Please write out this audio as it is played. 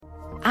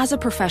As a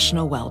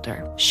professional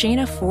welder,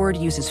 Shayna Ford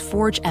uses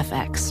Forge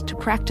FX to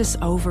practice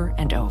over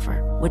and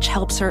over, which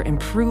helps her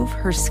improve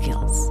her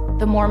skills.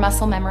 The more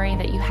muscle memory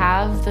that you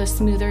have, the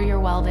smoother your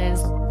weld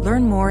is.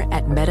 Learn more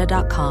at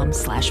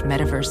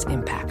meta.com/metaverse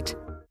impact.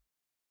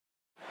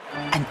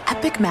 An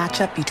epic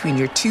matchup between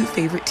your two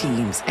favorite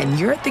teams, and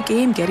you're at the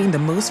game getting the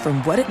most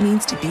from what it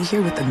means to be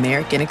here with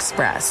American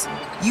Express.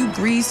 You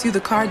breeze through the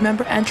card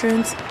member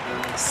entrance,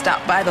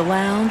 stop by the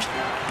lounge.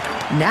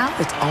 Now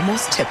it's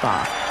almost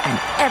tip-off, and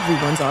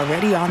everyone's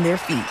already on their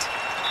feet.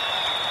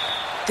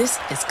 This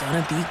is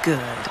gonna be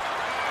good.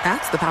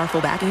 That's the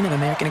powerful backing of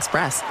American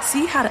Express.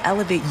 See how to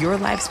elevate your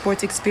live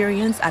sports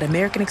experience at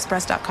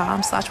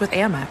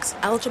americanexpress.com/with-Amex.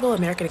 Eligible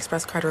American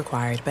Express card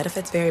required.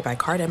 Benefits vary by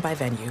card and by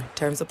venue.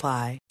 Terms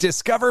apply.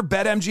 Discover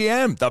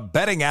BetMGM, the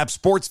betting app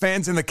sports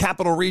fans in the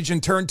capital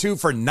region turn to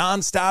for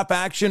nonstop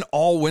action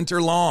all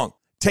winter long.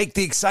 Take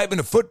the excitement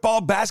of football,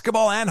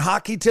 basketball, and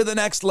hockey to the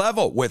next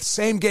level with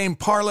same-game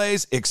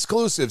parlays,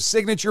 exclusive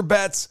signature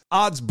bets,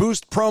 odds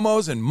boost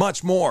promos, and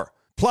much more.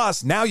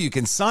 Plus, now you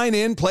can sign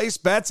in, place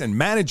bets, and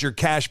manage your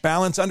cash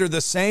balance under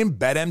the same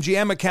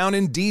BetMGM account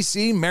in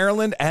D.C.,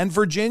 Maryland, and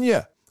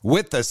Virginia.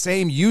 With the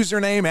same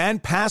username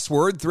and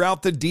password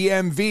throughout the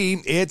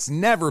DMV, it's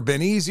never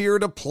been easier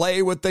to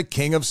play with the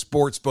king of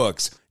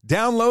sportsbooks.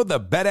 Download the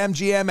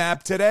BetMGM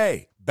app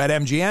today.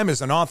 BetMGM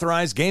is an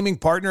authorized gaming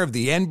partner of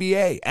the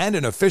NBA and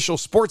an official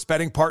sports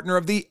betting partner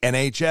of the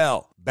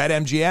NHL.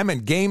 BetMGM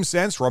and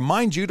GameSense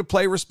remind you to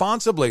play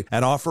responsibly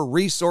and offer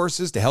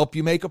resources to help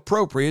you make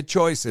appropriate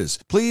choices.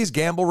 Please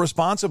gamble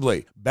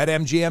responsibly.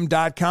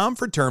 BetMGM.com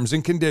for terms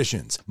and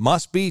conditions.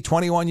 Must be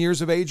 21 years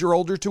of age or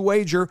older to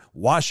wager.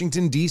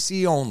 Washington,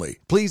 D.C. only.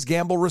 Please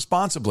gamble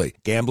responsibly.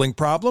 Gambling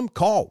problem?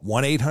 Call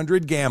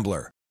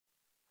 1-800-GAMBLER.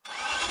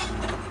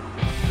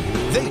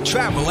 They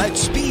travel at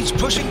speeds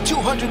pushing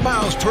 200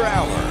 miles per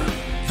hour.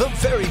 The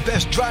very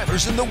best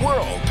drivers in the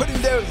world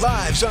putting their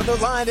lives on the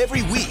line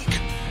every week.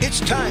 It's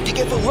time to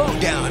get the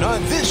lowdown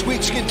on this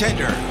week's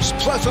contenders,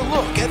 plus a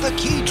look at the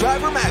key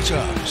driver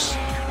matchups.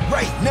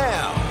 Right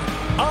now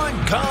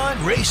on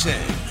Gone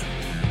Racing.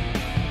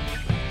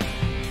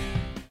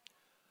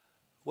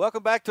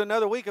 Welcome back to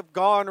another week of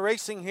Gone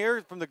Racing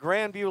here from the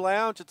Grandview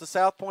Lounge at the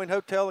South Point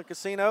Hotel and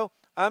Casino.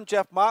 I'm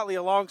Jeff Motley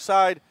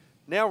alongside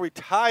now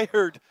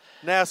retired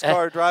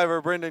NASCAR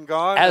driver Brendan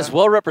Gaughan. As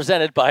well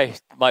represented by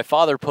my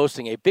father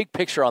posting a big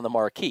picture on the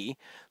marquee.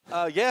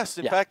 Yes,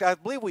 in fact, I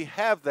believe we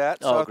have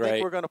that, so I great.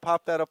 think we're going to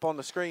pop that up on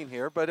the screen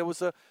here. But it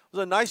was a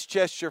nice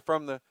gesture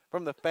from the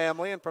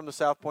family and from the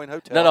South Point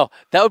Hotel. No,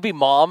 that would be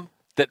Mom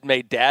that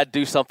made Dad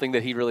do something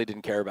that he really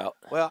didn't care about.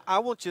 Well, I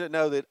want you to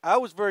know that I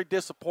was very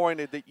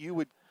disappointed that you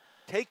would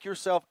take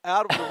yourself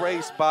out of the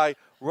race by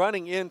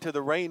running into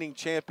the reigning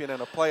champion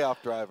and a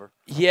playoff driver.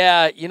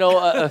 Yeah,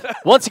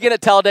 once again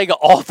at Talladega,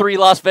 all three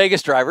Las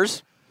Vegas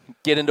drivers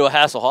get into a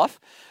Hasselhoff.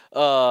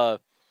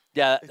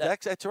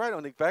 That's right.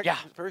 On the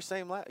very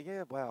same lap.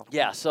 Yeah, wow.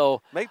 Yeah,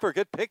 so make for a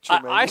good picture.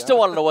 I still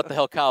want to know what the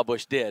hell Kyle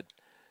Busch did.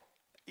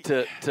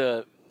 I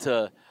can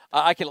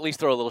at least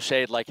throw a little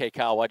shade, like, hey,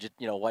 Kyle, why'd you?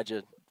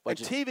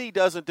 TV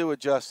doesn't do it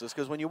justice,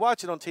 because when you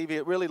watch it on TV,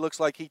 it really looks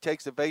like he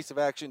takes evasive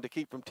action to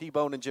keep from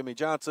T-Bone and Jimmy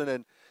Johnson,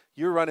 and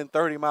you're running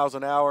 30 miles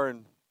an hour,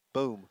 and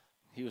boom.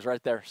 He was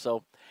right there.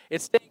 So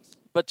it stinks,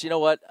 but you know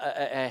what?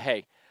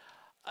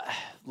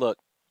 Look,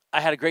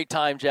 I had a great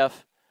time,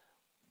 Jeff.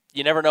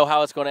 You never know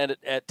how it's going to end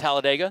at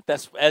Talladega.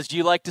 That's, as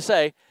you like to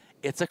say,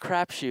 it's a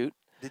crapshoot.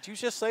 Did you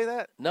just say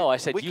that? No, I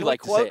said you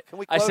like to say it.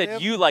 I said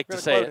you like to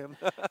say it.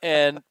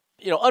 And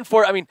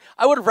unfortunately,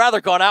 I would have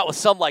rather gone out with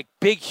some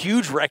big,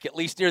 huge wreck at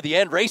least near the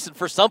end, racing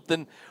for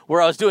something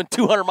where I was doing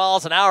 200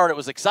 miles an hour and it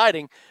was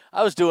exciting.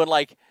 I was doing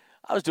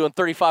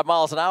 35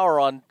 miles an hour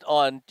on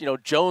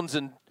Jones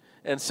and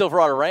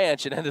Silverado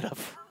Ranch and ended up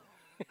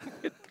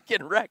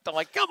getting wrecked. I'm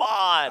like, come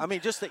on.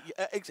 Just that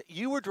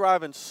you were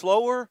driving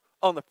slower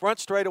on the front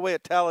straightaway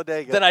at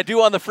Talladega than I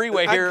do on the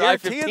freeway here,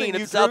 I-15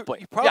 at South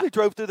Point. You probably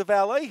drove through the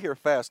valet here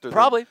faster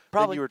than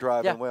you were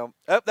driving. Yeah. Well,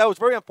 that was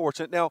very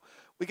unfortunate. Now,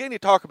 we get to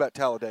talk about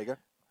Talladega.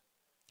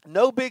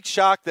 No big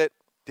shock that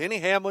Denny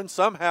Hamlin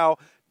somehow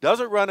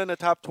doesn't run in the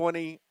top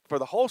 20 for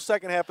the whole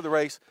second half of the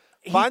race,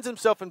 finds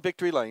himself in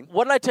victory lane.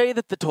 What did I tell you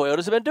that the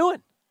Toyotas have been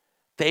doing?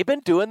 They've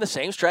been doing the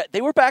same strat. They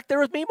were back there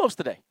with me most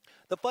of the day.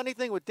 The funny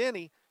thing with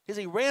Denny is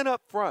he ran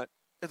up front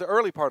at the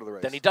early part of the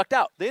race. Then he ducked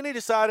out. Then he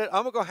decided,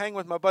 I'm going to go hang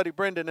with my buddy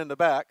Brendan in the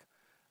back.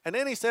 And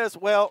then he says,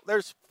 well,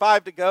 there's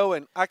 5 to go,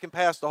 and I can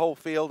pass the whole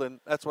field,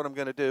 and that's what I'm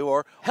going to do.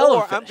 Or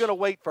I'm going to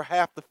wait for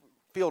half the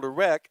field to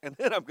wreck, and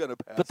then I'm going to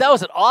pass. But that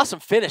was an awesome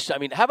finish.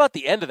 How about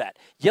the end of that?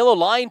 Yellow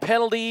line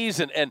penalties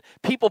and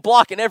people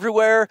blocking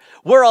everywhere.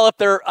 We're all up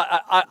there.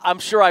 I'm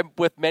sure I'm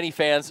with many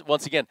fans.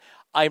 Once again,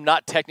 I'm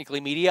not technically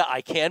media.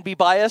 I can be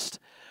biased.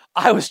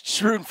 I was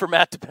rooting for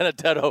Matt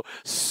DiBenedetto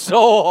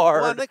so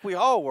hard. Well, I think we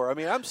all were.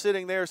 I'm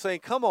sitting there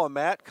saying, come on,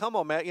 Matt. Come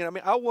on, Matt.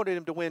 I wanted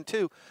him to win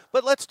too.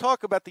 But let's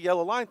talk about the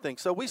yellow line thing.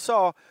 So we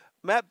saw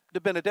Matt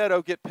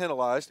DiBenedetto get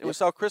penalized, and we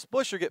saw Chris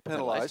Buescher get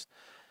penalized.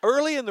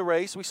 Early in the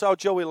race, we saw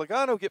Joey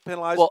Logano get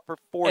penalized for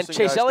forcing and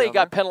Chase guys Elliott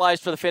down got there.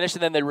 penalized for the finish,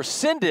 and then they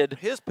rescinded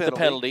his the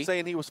penalty,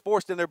 saying he was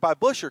forced in there by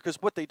Buescher, because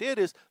what they did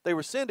is they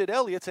rescinded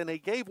Elliott's and they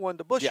gave one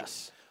to Buescher.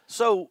 Yes.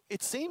 So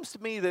it seems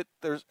to me that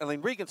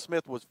Regan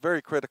Smith was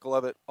very critical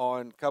of it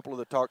on a couple of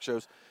the talk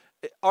shows.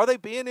 Are they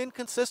being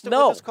inconsistent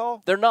with this call?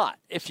 No, they're not.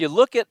 If you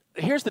look at,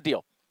 here's the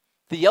deal.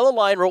 The yellow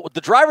line,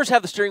 the drivers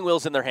have the steering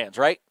wheels in their hands,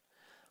 right?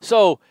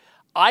 So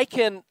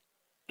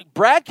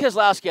Brad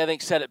Keselowski, I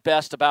think, said it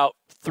best about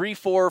 3,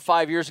 4, or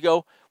 5 years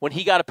ago when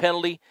he got a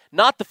penalty,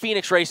 not the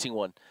Phoenix Racing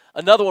one,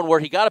 another one where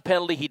he got a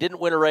penalty, he didn't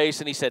win a race,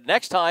 and he said,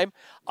 next time,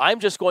 I'm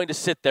just going to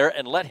sit there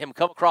and let him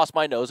come across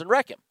my nose and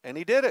wreck him. And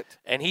he did it.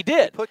 And he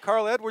did. He put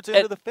Carl Edwards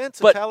into the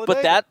fence at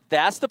Talladega. But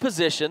that's the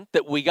position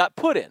that we got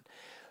put in.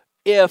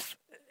 If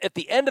at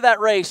the end of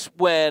that race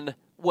when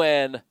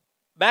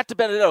Matt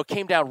DiBenedetto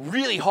came down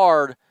really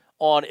hard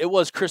on, it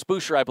was Chris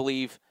Buescher, I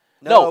believe.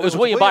 No, it was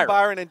William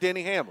Byron and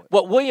Denny Hamlin.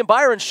 What William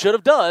Byron should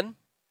have done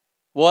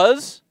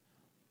was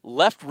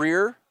left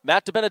rear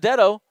Matt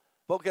DiBenedetto.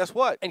 Well, guess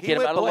what? And he get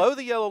him went out of the below way.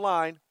 the yellow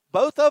line.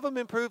 Both of them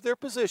improved their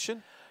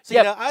position. See,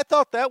 Yep. now I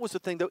thought that was the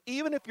thing, though.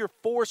 Even if you're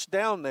forced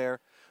down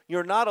there,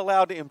 you're not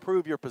allowed to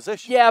improve your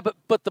position. Yeah,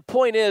 but the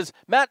point is,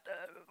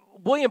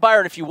 William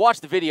Byron, if you watch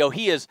the video,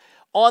 he is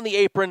on the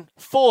apron,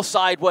 full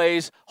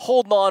sideways,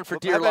 holding on for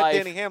dear How about life.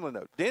 Denny Hamlin,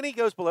 though? Denny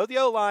goes below the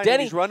yellow line, and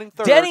he's running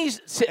third,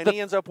 and he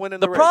ends up winning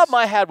the race. The problem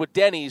I had with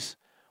Denny's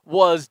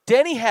was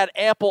Denny had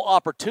ample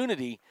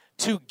opportunity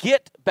to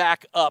get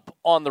back up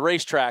on the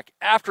racetrack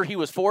after he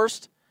was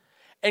forced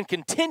and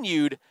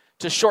continued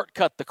to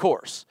shortcut the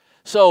course.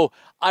 So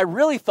I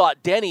really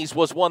thought Denny's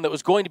was one that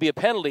was going to be a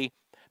penalty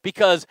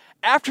because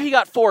after he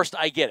got forced,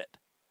 I get it.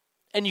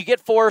 And you get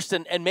forced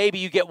and maybe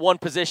you get one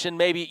position,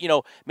 maybe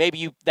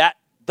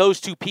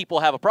those two people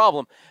have a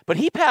problem. But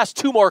he passed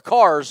 2 more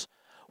cars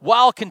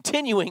while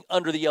continuing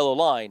under the yellow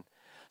line.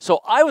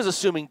 So I was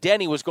assuming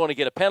Denny was going to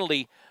get a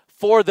penalty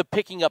for the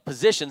picking up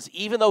positions,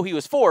 even though he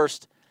was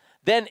forced.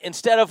 Then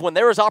instead of when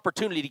there was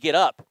opportunity to get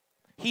up,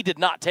 he did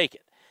not take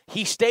it.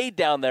 He stayed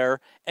down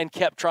there and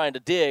kept trying to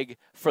dig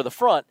for the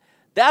front.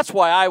 That's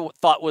why I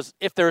thought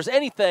if there's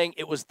anything,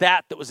 it was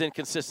that was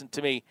inconsistent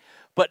to me.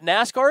 But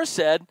NASCAR has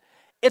said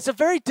it's a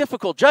very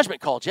difficult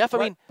judgment call, Jeff. I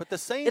mean, but the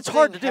same it's thing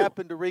hard to do.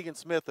 happened to Regan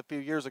Smith a few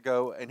years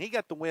ago, and he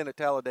got the win at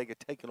Talladega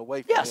taken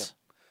away from him. Yes.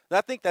 And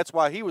I think that's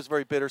why he was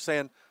very bitter,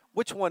 saying,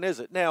 which one is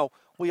it? Now,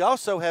 we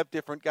also have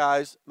different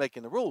guys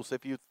making the rules.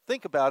 If you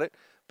think about it,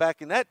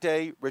 back in that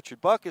day,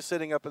 Richard Buck is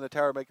sitting up in the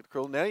tower making the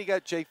rules. Now you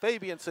got Jay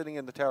Fabian sitting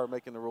in the tower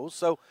making the rules.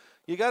 So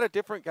you got a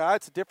different guy.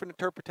 It's a different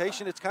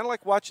interpretation. It's kind of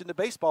like watching the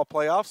baseball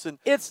playoffs, and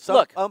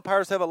some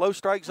umpires have a low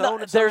strike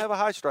zone and some have a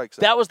high strike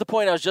zone. That was the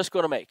point I was just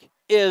going to make,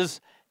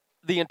 is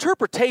the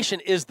interpretation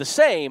is the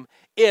same.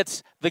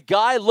 It's the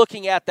guy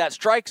looking at that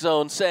strike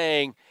zone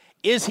saying,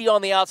 is he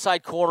on the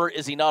outside corner?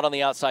 Is he not on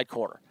the outside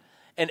corner?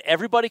 And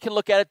everybody can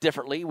look at it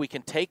differently. We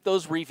can take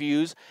those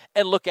reviews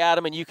and look at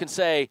them, and you can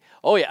say,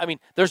 oh, yeah, I mean,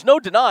 there's no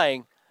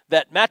denying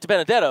that Matt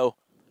DiBenedetto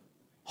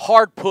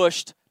hard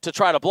pushed to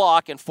try to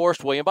block and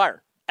forced William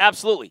Byron.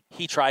 Absolutely.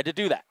 He tried to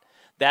do that.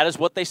 That is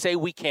what they say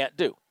we can't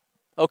do.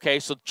 Okay,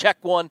 so check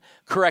one,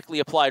 correctly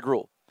applied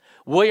rule.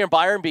 William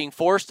Byron being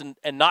forced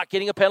and not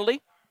getting a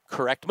penalty,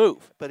 correct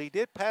move. But he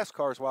did pass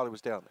cars while he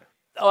was down there.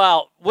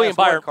 Well,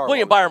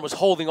 William Byron was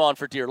holding on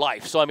for dear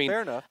life. So, I mean,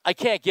 fair enough. I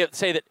can't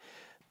say that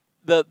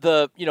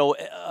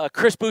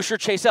Chris Buescher,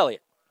 Chase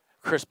Elliott.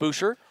 Chris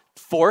Buescher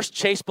forced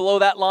Chase below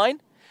that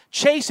line.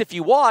 Chase, if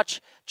you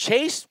watch,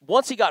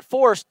 once he got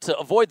forced to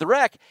avoid the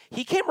wreck,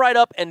 he came right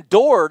up and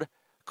doored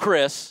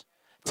Chris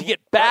to get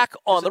back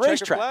on the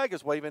racetrack. The flag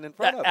is waving in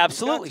front of him.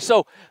 Absolutely.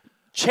 So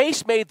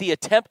Chase made the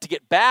attempt to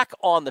get back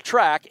on the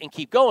track and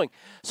keep going.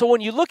 So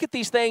when you look at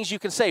these things, you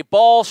can say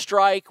ball,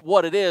 strike,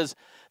 what it is.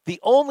 The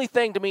only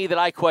thing to me that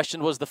I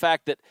questioned was the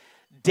fact that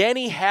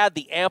Denny had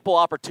the ample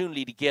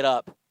opportunity to get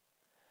up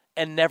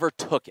and never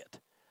took it.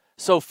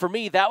 So for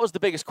me, that was the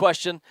biggest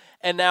question.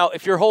 And now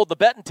if you're holding the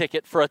betting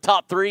ticket for a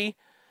top 3,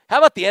 how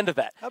about the end of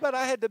that? How about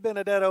I had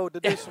DiBenedetto to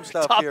do some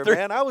stuff here, 3.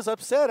 man? I was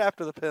upset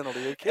after the penalty.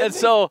 Are you kidding And me?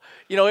 so,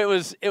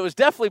 it was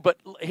definitely, but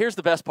here's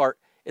the best part.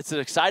 It's an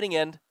exciting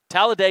end.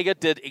 Talladega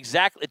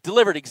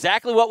delivered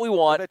exactly what we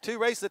want. But at 2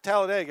 races at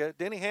Talladega,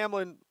 Denny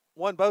Hamlin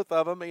won both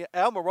of them.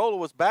 Almirola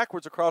was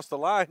backwards across the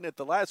line at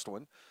the last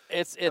one.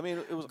 It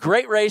was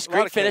great race,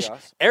 great finish.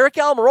 Chaos. Eric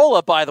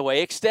Almirola, by the way,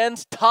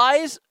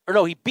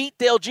 he beat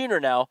Dale Jr.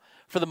 now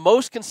for the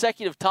most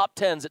consecutive top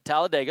 10s at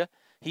Talladega.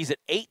 He's at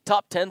 8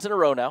 top 10s in a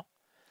row now.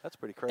 That's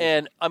pretty crazy.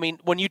 And, I mean,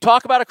 when you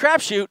talk about a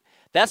crapshoot,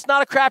 that's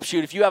not a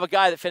crapshoot if you have a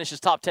guy that finishes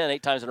top 10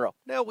 8 times in a row.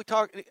 No, we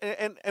talk,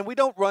 and we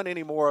don't run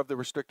any more of the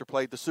restrictor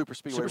plate, the super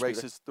speedway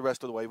races the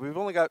rest of the way. We've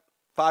only got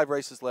 5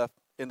 races left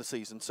in the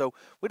season. So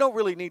we don't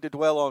really need to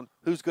dwell on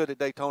who's good at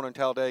Daytona and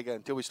Talladega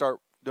until we start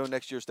doing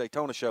next year's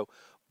Daytona show.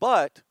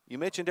 But you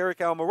mentioned Eric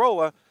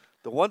Almirola.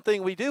 The one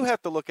thing we do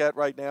have to look at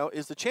right now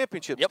is the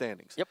championship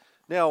standings. Yep.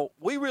 Now,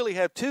 we really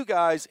have 2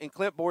 guys in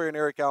Clint Bowyer and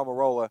Eric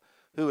Almirola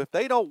who, if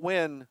they don't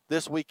win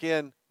this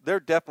weekend, they're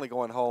definitely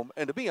going home.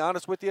 And to be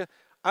honest with you,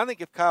 I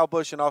think if Kyle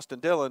Busch and Austin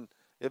Dillon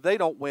If they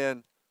don't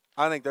win,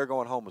 I think they're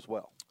going home as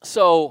well.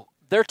 So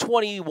they're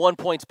 21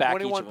 points back.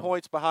 21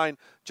 points behind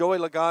Joey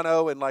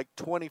Logano and like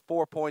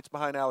 24 points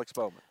behind Alex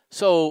Bowman.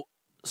 So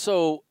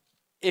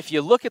if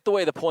you look at the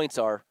way the points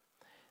are,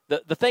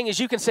 the thing is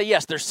you can say,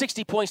 yes, there's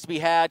 60 points to be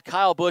had.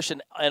 Kyle Busch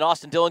and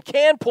Austin Dillon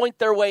can point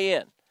their way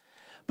in.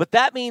 But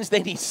that means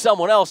they need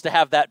someone else to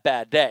have that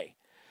bad day.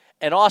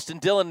 And Austin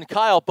Dillon and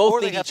Kyle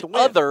both need each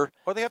other.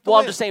 Or they have to well,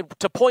 win. I'm just saying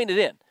to point it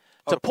in.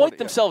 To point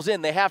themselves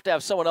in, they have to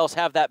have someone else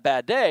have that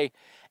bad day.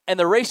 And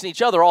they're racing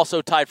each other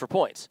also tied for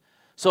points.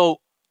 So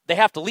they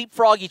have to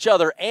leapfrog each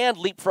other and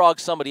leapfrog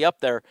somebody up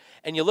there.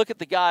 And you look at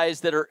the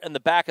guys that are in the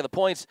back of the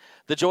points,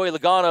 the Joey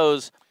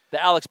Logano's,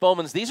 the Alex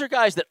Bowmans. These are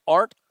guys that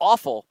aren't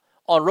awful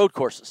on road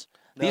courses.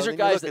 These are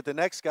guys look at the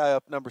next guy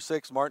up, number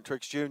 6, Martin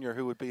Truex Jr.,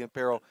 who would be in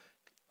peril.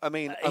 I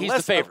mean, he's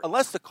the favorite.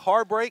 Unless the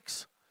car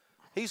breaks,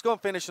 he's going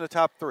to finish in the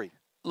top 3.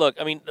 Look,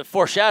 I mean,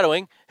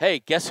 foreshadowing, hey,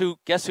 guess who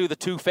the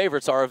 2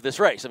 favorites are of this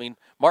race? I mean,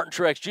 Martin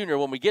Truex Jr.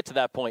 when we get to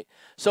that point.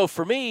 So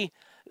for me,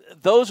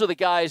 those are the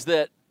guys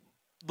that,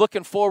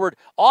 looking forward,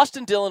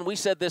 Austin Dillon, we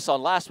said this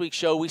on last week's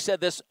show. We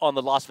said this on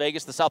the Las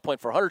Vegas, the South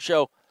Point 400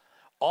 show.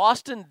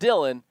 Austin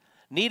Dillon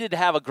needed to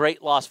have a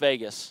great Las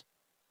Vegas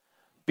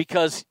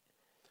because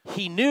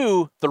he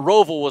knew the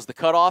Roval was the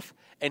cutoff,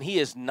 and he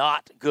is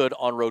not good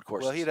on road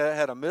courses. Well, he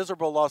had a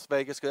miserable Las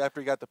Vegas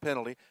after he got the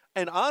penalty.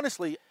 And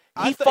honestly,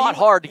 he fought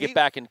hard to get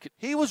back in.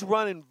 He was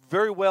running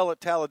very well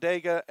at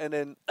Talladega, and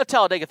then a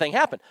Talladega thing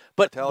happened.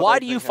 But why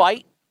do you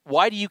fight?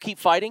 Why do you keep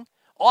fighting?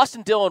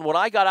 Austin Dillon, when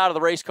I got out of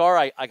the race car,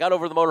 I got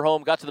over to the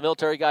motorhome, got to the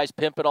military guys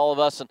pimping all of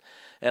us,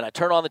 and I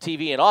turned on the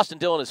TV, and Austin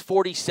Dillon is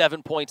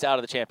 47 points out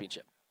of the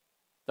championship.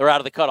 They're out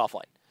of the cutoff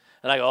line.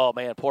 And I go, oh,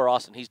 man, poor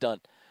Austin, he's done.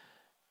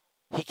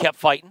 He kept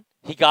fighting.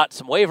 He got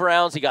some wave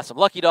rounds. He got some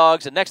lucky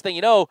dogs. And next thing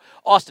you know,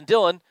 Austin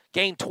Dillon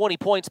gained 20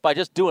 points by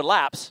just doing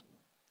laps.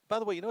 By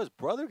the way, you know his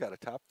brother got a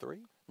top 3?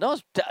 No,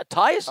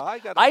 Ty is. Ty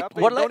got a top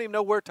 3. I don't even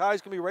know where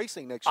Ty's going to be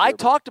racing next year. I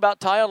talked about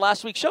Ty on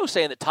last week's show,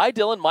 saying that Ty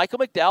Dillon, Michael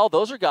McDowell,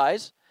 those are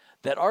guys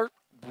that are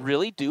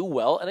really do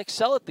well and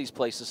excel at these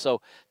places.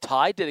 So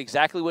Ty did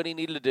exactly what he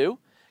needed to do,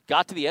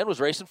 got to the end, was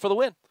racing for the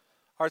win.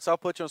 All right, so I'll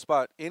put you on the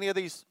spot. Any of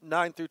these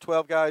 9 through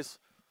 12 guys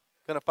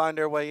going to find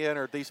their way in,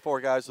 or are these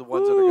 4 guys the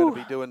ones that are going to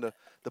be doing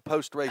the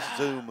post-race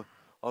Zoom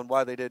on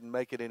why they didn't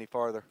make it any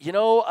farther? You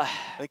know, I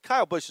mean,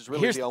 Kyle Busch is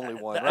really the only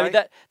one, right? I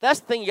mean, that's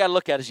the thing you got to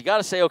look at is you got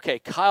to say, okay,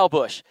 Kyle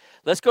Busch.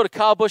 Let's go to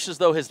Kyle Busch's,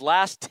 though, his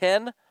last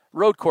 10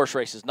 road course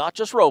races, not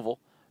just Roval,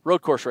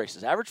 road course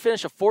races. Average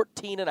finish of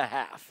 14.5.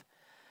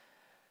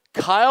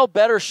 Kyle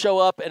better show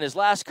up in his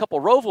last couple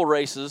Roval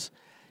races.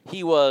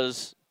 He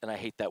was, and I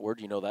hate that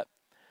word, you know that,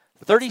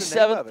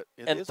 37th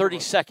and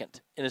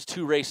 32nd in his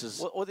 2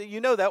 races. Well,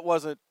 you know that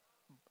wasn't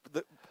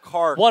the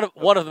car. One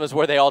of them is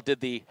where they all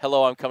did the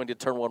 "Hello, I'm coming to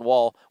turn 1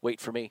 wall. Wait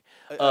for me."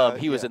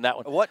 He was in that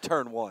one. What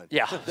turn 1?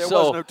 Yeah, there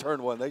was no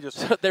turn 1. They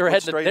just they were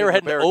heading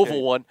the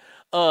oval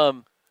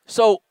one.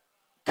 So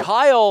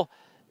Kyle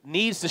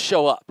needs to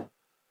show up.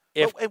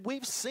 And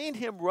we've seen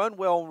him run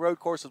well on road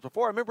courses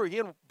before. I remember he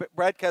and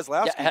Brad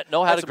Keselowski had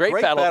a great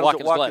battle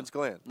at Watkins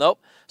Glen. Nope.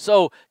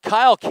 So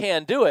Kyle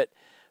can do it,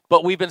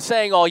 but we've been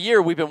saying all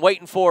year we've been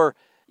waiting for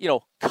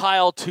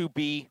Kyle to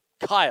be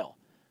Kyle.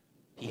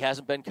 He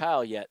hasn't been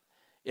Kyle yet.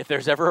 If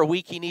there's ever a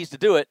week he needs to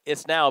do it,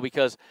 it's now,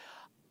 because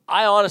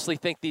I honestly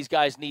think these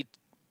guys need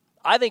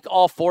 – I think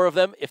all 4 of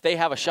them, if they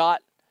have a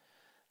shot,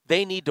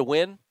 they need to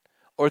win,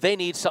 or they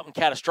need something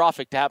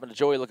catastrophic to happen to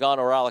Joey Logano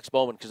or Alex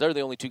Bowman, because they're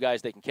the only 2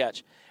 guys they can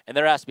catch. And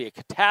there has to be a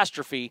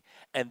catastrophe,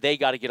 and they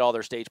got to get all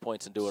their stage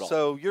points and do it all.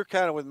 So you're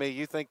kind of with me.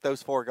 You think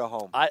those 4 go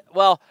home? I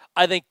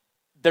think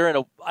they're in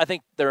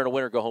a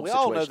winner go home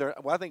situation.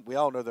 I think we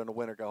all know they're in a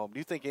winner go home. Do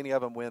you think any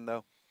of them win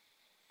though?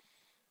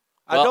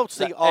 I don't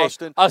see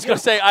Austin. I was going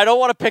to say, I don't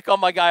want to pick on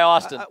my guy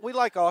Austin. We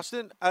like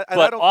Austin. I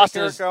don't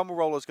Austin think Eric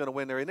Almirola is going to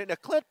win there. Now,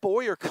 Clint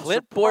Boyer can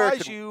Clint Boyer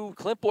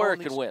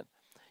can win.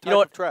 You know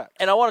what?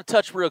 And I want to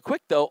touch real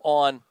quick, though,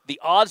 on the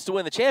odds to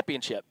win the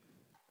championship.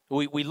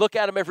 We look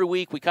at them every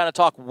week. We kind of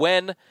talk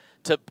when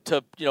to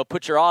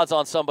put your odds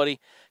on somebody.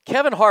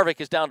 Kevin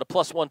Harvick is down to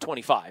plus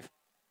 125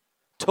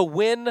 to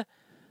win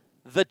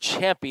the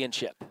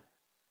championship.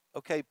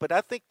 Okay, but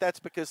I think that's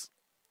because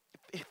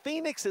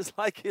Phoenix is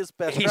like his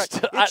best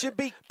track. It should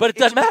be, but it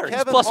doesn't matter.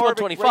 He's plus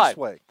Harvick 125.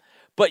 Raceway.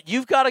 But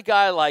you've got a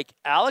guy like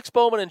Alex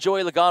Bowman and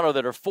Joey Logano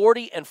that are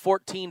 40 and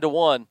 14 to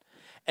 1,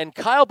 and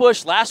Kyle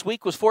Busch last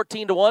week was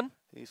 14 to 1.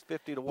 He's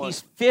 50 to 1.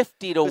 He's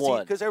 50 to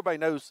 1 because everybody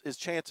knows his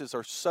chances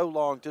are so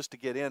long just to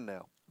get in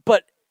now.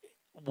 But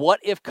what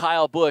if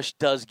Kyle Busch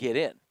does get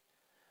in?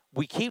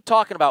 We keep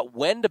talking about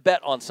when to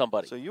bet on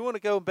somebody. So you want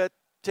to go and bet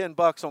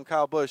 $10 on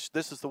Kyle Busch?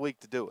 This is the week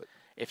to do it.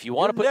 If you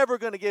want You're never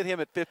going to get him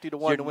at 50 to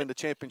 1 to win the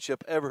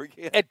championship ever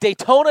again. At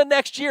Daytona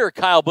next year,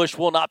 Kyle Busch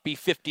will not be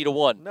 50 to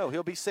 1. No,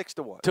 he'll be 6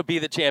 to 1 to be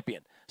the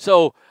champion.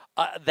 So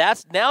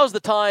now's the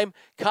time.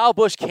 Kyle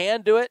Busch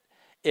can do it.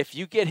 If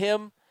you get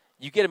him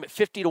at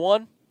 50 to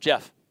 1,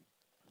 Jeff.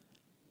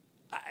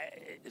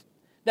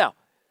 Now,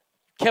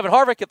 Kevin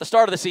Harvick at the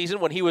start of the season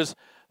when he was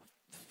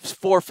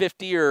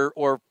 450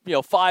 or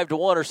 5 to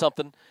 1 or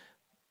something,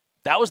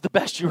 that was the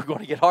best you were going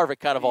to get Harvick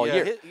kind of all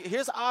year.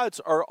 His odds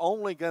are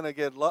only going to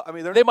get low. I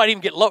mean, they might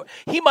even get low.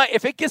 He might,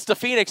 if it gets to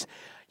Phoenix,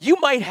 you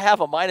might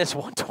have a minus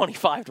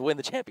 125 to win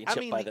the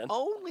championship by then.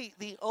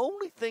 The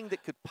only thing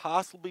that could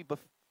possibly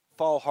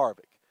befall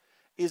Harvick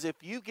is if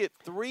you get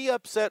 3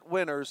 upset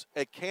winners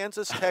at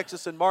Kansas,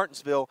 Texas, and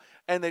Martinsville,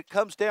 and it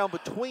comes down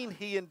between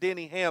he and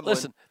Denny Hamlin.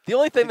 Listen, the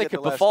only thing that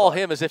could befall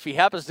him is if he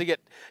happens to get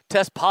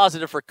test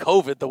positive for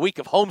COVID the week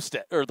of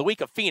Homestead or the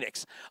week of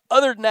Phoenix.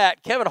 Other than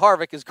that, Kevin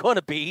Harvick is going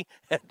to be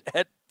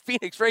at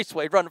Phoenix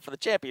Raceway running for the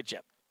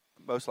championship.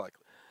 Most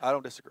likely. I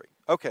don't disagree.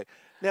 Okay.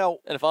 Now,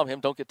 and if I'm him,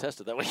 don't get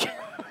tested that week.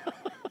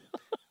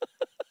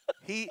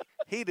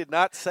 He did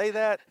not say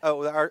that.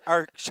 Oh,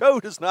 our show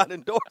does not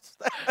endorse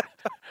that.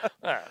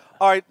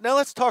 All right, now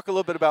let's talk a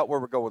little bit about where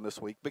we're going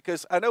this week,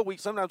 because I know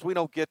sometimes we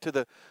don't get to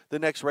the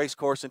next race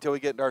course until we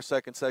get into our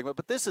second segment,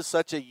 but this is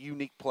such a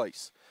unique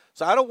place.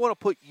 So I don't want to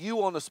put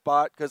you on the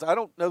spot because I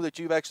don't know that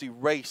you've actually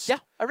raced. Yeah,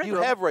 I raced. You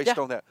have raced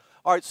on that.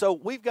 All right, so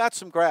we've got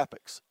some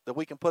graphics that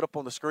we can put up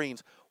on the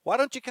screens. Why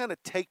don't you kind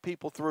of take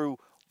people through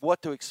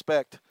what to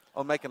expect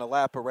on making a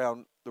lap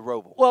around the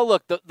Roval? Well,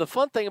 look, the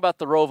fun thing about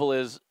the Roval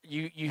is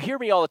you hear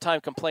me all the time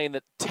complain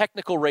that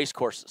technical race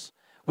courses.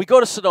 We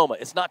go to Sonoma,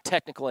 it's not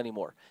technical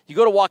anymore. You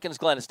go to Watkins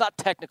Glen, it's not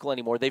technical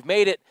anymore. They've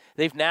made it,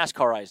 they've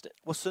NASCARized it.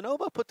 Well,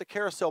 Sonoma put the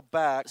carousel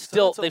back.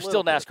 They've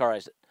still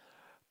NASCARized it.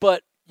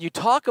 But you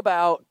talk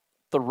about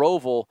the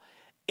Roval,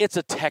 it's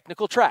a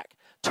technical track.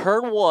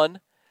 Turn 1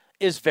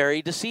 is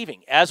very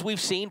deceiving, as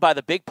we've seen by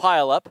the big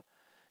pileup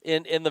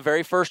in the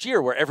very first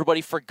year where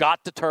everybody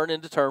forgot to turn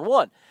into Turn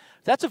 1.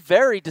 That's a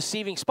very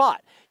deceiving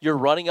spot. You're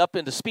running up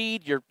into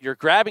speed, you're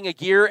grabbing a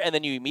gear, and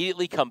then you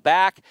immediately come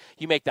back.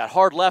 You make that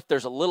hard left.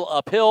 There's a little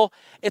uphill.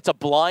 It's a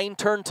blind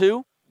Turn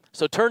 2.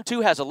 So Turn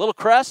 2 has a little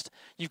crest.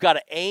 You've got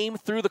to aim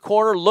through the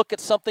corner, look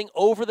at something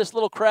over this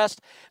little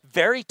crest.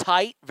 Very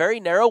tight, very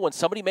narrow. When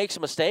somebody makes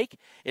a mistake,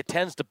 it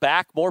tends to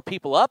back more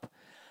people up.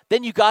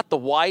 Then you got the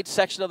wide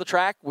section of the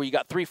track where you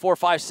got 3, 4,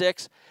 5,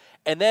 6.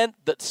 And then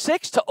the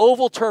 6 to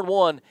oval Turn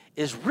 1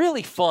 is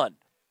really fun.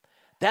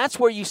 That's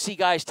where you see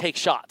guys take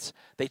shots.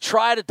 They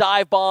try to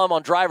dive bomb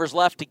on driver's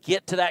left to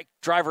get to that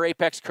driver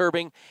apex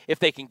curbing. If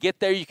they can get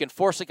there, you can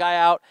force a guy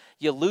out.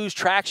 You lose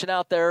traction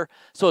out there.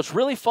 So it's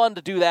really fun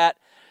to do that.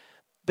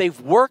 They've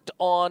worked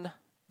on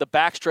the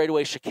back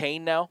straightaway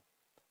chicane now.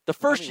 The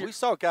first year, we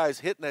saw guys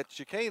hitting that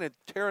chicane and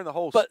tearing the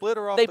whole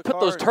splitter off the car. They put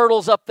those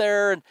turtles up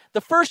there. And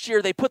the first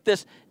year they put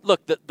this,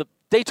 look, the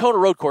Daytona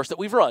road course that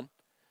we've run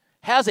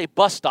has a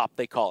bus stop,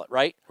 they call it,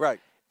 right? Right.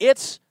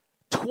 It's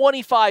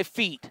 25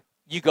 feet.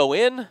 You go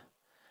in.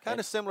 Kind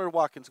of similar to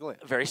Watkins Glen.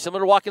 Very similar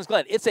to Watkins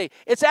Glen.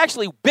 It's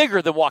actually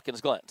bigger than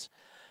Watkins Glen's.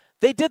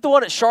 They did the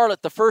one at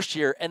Charlotte the first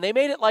year, and they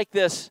made it like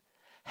this.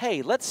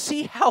 Hey, let's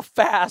see how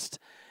fast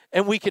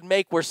and we can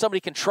make where somebody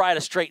can try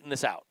to straighten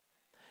this out.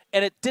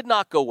 And it did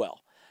not go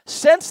well.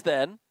 Since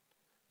then,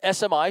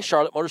 SMI,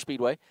 Charlotte Motor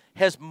Speedway,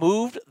 has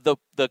moved the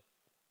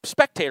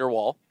spectator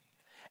wall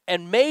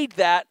and made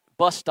that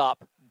bus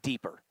stop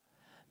deeper.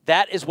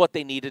 That is what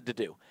they needed to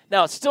do.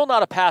 Now, it's still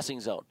not a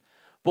passing zone.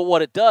 But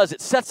what it does,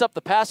 it sets up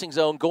the passing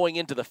zone going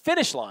into the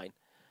finish line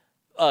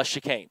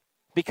chicane.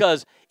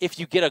 Because if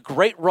you get a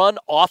great run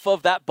off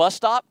of that bus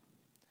stop,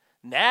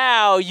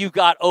 now you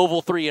got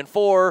oval 3 and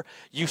 4.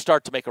 You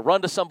start to make a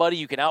run to somebody.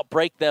 You can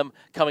outbrake them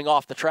coming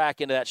off the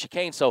track into that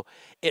chicane. So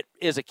it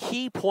is a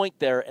key point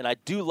there, and I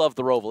do love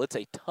the Roval. It's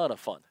a ton of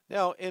fun.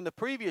 Now, in the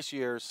previous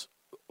years,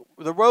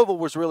 the Roval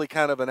was really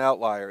kind of an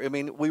outlier. I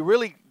mean, we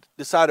really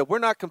decided we're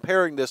not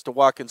comparing this to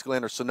Watkins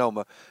Glen or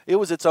Sonoma. It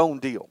was its own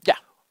deal. Yeah.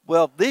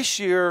 Well, this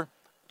year,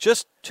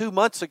 just 2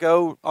 months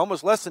ago,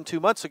 almost less than 2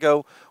 months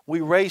ago,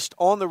 we raced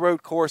on the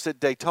road course at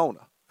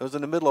Daytona. It was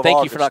in the middle of August.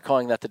 Thank you for not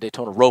calling that the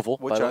Daytona Roval,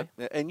 by the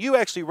way. And you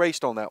actually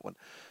raced on that one.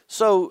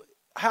 So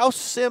how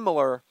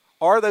similar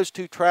are those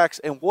two tracks,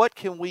 and what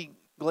can we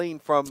glean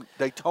from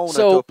Daytona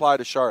to apply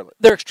to Charlotte?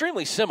 They're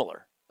extremely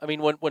similar. I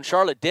mean, when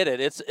Charlotte did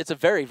it, it's a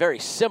very, very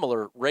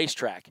similar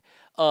racetrack.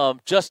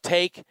 Just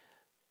take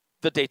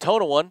the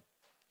Daytona one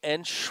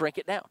and shrink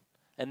it down.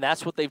 And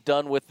that's what they've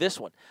done with this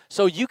one.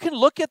 So you can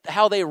look at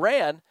how they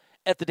ran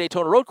at the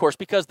Daytona road course,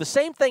 because the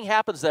same thing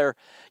happens there.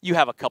 You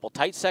have a couple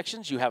tight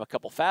sections. You have a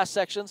couple fast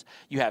sections.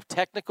 You have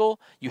technical.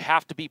 You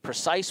have to be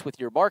precise with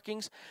your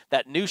markings.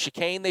 That new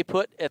chicane they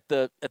put at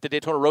the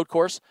Daytona road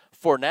course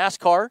for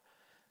NASCAR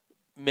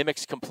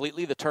mimics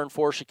completely the Turn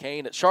 4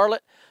 chicane at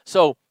Charlotte.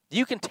 So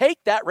you can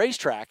take that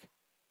racetrack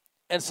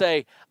and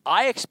say,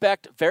 I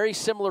expect very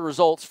similar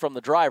results from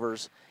the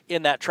drivers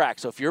in that track.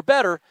 So if you're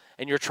better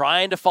and you're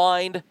trying to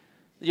find,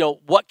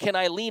 what can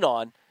I lean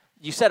on?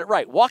 You said it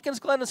right. Watkins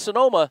Glen and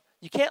Sonoma,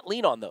 you can't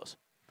lean on those.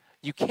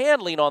 You can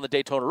lean on the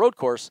Daytona road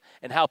course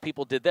and how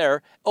people did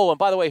there. Oh, and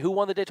by the way, who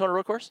won the Daytona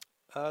road course?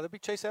 That'd be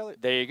Chase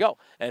Elliott. There you go.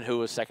 And who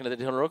was second at the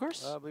Daytona road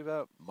course? I believe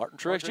Martin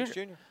Truex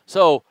Jr.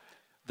 So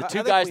the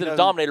two guys that have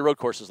dominated road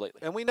courses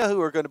lately. And we know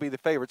who are going to be the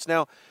favorites.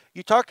 Now,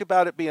 you talked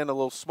about it being a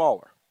little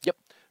smaller. Yep.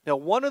 Now,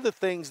 one of the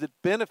things that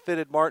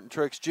benefited Martin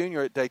Truex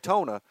Jr. at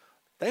Daytona,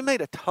 they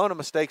made a ton of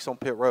mistakes on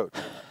pit road.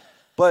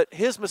 But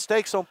his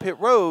mistakes on pit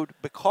road,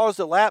 because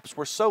the laps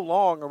were so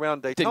long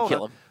around Daytona, didn't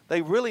kill him.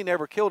 They really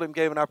never killed him,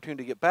 gave an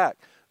opportunity to get back.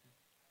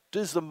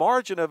 Does the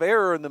margin of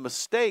error and the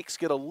mistakes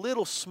get a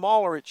little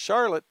smaller at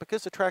Charlotte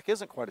because the track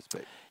isn't quite as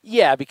big?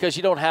 Yeah, because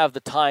you don't have the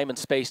time and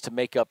space to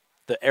make up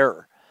the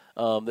error.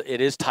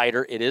 It is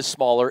tighter. It is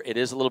smaller. It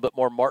is a little bit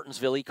more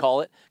Martinsville-y,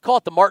 call it. Call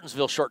it the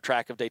Martinsville short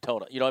track of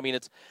Daytona. You know what I mean?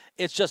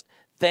 It's just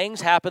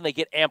things happen. They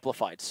get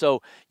amplified.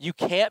 So you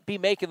can't be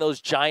making those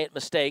giant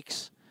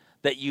mistakes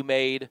that you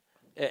made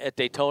at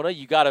Daytona.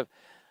 You got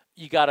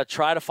to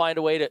try to find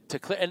a way to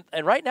clear.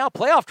 And right now,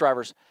 playoff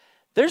drivers,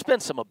 there's been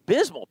some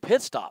abysmal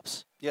pit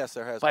stops. Yes,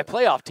 there has by been.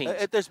 Playoff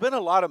teams. There's been a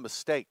lot of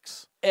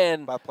mistakes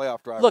and by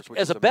playoff drivers. Look,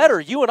 as a bettor,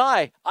 you and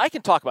I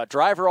can talk about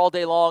driver all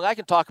day long. I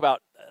can talk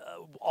about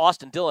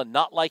Austin Dillon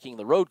not liking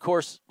the road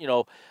course. You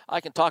know, I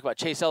can talk about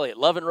Chase Elliott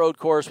loving road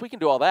course. We can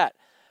do all that.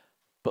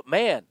 But,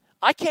 man,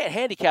 I can't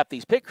handicap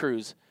these pit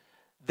crews.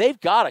 They've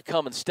got to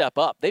come and step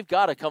up. They've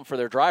got to come for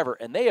their driver.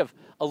 And they have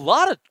 – a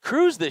lot of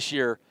crews this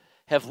year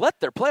have let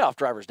their playoff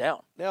drivers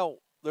down. Now,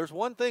 there's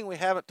one thing we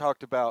haven't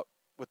talked about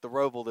with the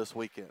Roval this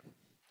weekend.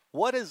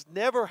 What has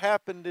never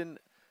happened in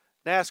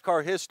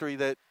NASCAR history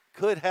that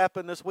could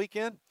happen this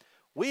weekend?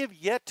 We have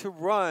yet to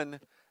run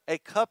a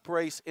Cup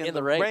race in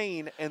the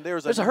rain, and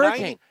there's a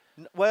hurricane.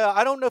 Well,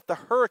 I don't know if the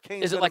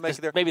hurricane is it like make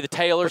it there. Maybe the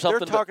tail or something.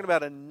 They're talking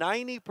about a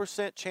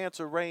 90%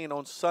 chance of rain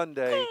on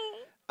Sunday.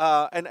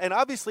 And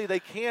obviously they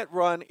can't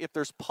run if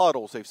there's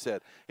puddles, they've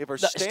said. If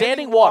there's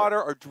standing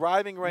water or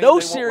driving rain, no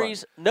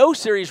series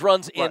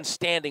runs in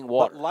standing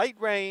water. But light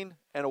rain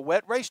and a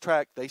wet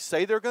racetrack, they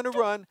say they're going to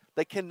run.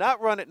 They cannot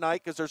run at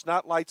night because there's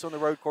not lights on the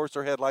road course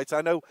or headlights.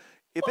 I know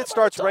if it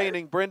starts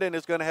raining, Brendan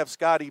is going to have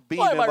Scotty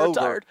beam him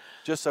over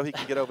just so he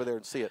can get over there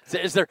and see it.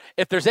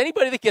 If there's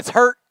anybody that gets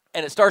hurt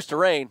and it starts to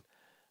rain,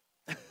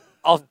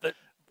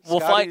 we'll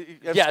find.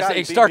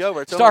 Yeah,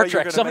 Star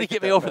Trek. Somebody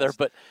get me over there.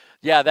 But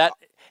yeah, that.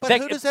 But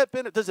who does that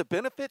benefit? Does it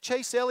benefit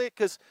Chase Elliott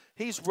because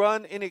he's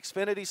run in the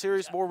Xfinity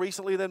Series more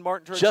recently than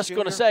Martin Truex Jr.? Just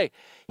going to say,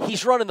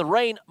 he's run in the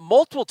rain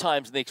multiple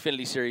times in the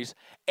Xfinity Series,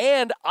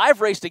 and I've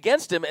raced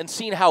against him and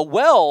seen how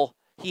well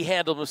he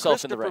handled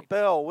himself in the rain.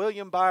 Christopher Bell,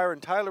 William Byron,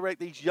 and Tyler Reddick,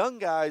 these young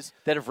guys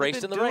that have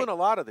raced in the rain. Doing a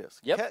lot of this.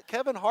 Yep.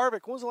 Kevin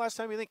Harvick, when was the last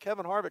time you think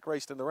Kevin Harvick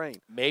raced in the rain?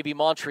 Maybe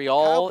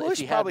Montreal. Kyle Busch if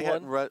he probably had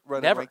hadn't run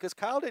in the rain because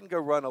Kyle didn't go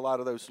run a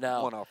lot of those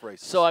one-off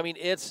races. So, I mean,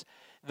 it's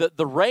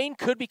the rain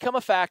could become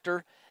a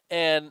factor,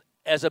 and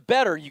as a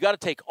bettor, you got to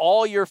take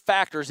all your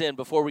factors in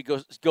before we go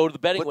to the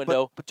betting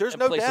window. But there's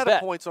no data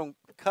points on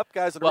Cup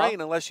guys in the rain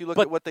unless you look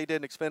at what they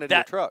did in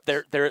Xfinity trucks.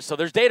 So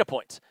there's data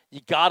points.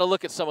 You got to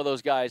look at some of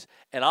those guys,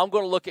 and I'm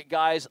going to look at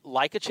guys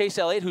like a Chase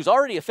Elliott, who's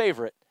already a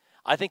favorite.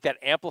 I think that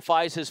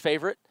amplifies his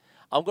favorite.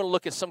 I'm going to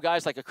look at some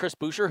guys like a Chris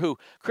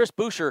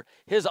Buescher,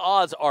 his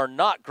odds are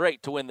not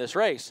great to win this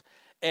race.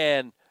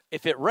 And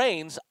if it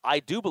rains, I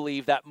do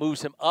believe that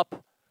moves him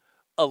up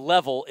a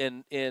level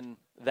in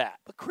that.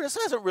 But Chris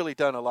hasn't really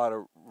done a lot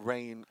of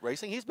rain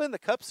racing. He's been in the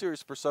Cup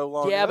Series for so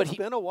long. Yeah, but it's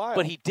been a while.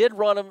 But he did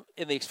run him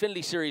in the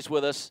Xfinity Series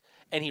with us,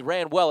 and he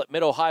ran well at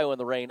Mid-Ohio in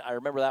the rain. I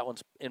remember that one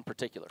in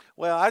particular.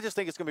 Well, I just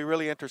think it's going to be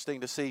really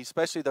interesting to see,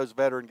 especially those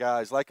veteran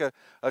guys like a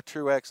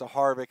Truex, a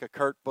Harvick, a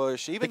Kurt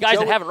Busch, even the guys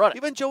that haven't run it.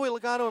 Even Joey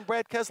Logano and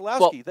Brad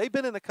Keselowski. They've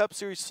been in the Cup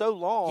Series so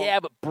long. Yeah,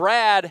 but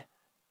Brad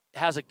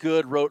has a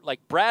good road.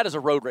 Like, Brad is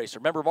a road racer.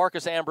 Remember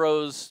Marcus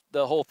Ambrose,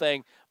 the whole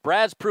thing.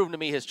 Brad's proven to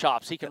me his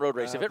chops. He can road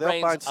race. If it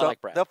rains, I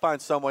like Brad. They'll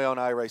find some way on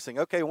iRacing.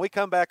 Okay, when we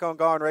come back on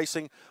Gone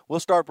Racing, we'll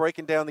start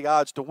breaking down the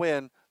odds to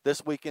win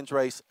this weekend's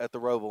race at the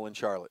Roval in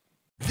Charlotte.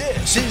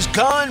 This is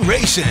Gone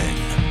Racing,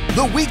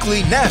 the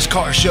weekly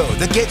NASCAR show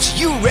that gets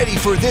you ready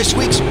for this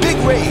week's big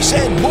race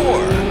and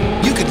more.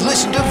 You can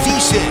listen to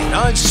VSiN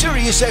on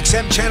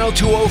SiriusXM Channel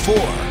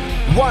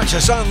 204. Watch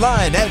us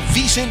online at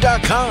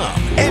vsin.com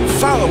and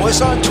follow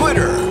us on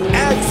Twitter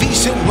at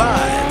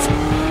VSiNLive.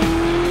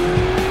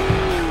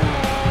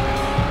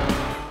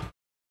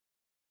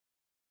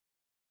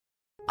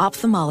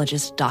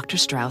 Ophthalmologist Dr.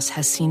 Strauss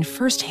has seen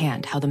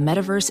firsthand how the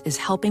metaverse is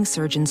helping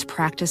surgeons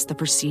practice the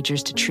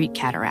procedures to treat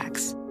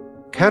cataracts.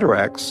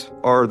 Cataracts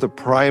are the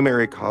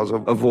primary cause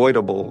of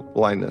avoidable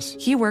blindness.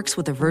 He works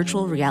with a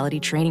virtual reality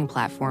training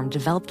platform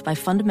developed by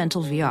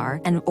Fundamental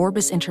VR and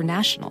Orbis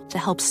International to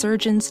help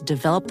surgeons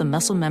develop the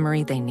muscle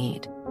memory they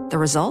need. The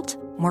result?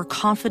 More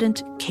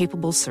confident,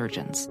 capable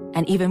surgeons.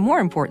 And even more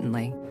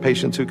importantly,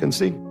 patients who can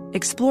see.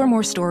 Explore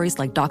more stories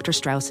like Dr.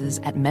 Strauss's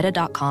at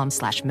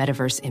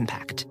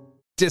meta.com/metaverseimpact.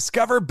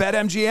 Discover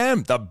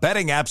BetMGM, the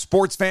betting app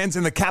sports fans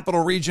in the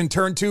capital region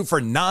turn to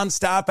for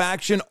nonstop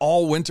action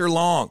all winter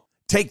long.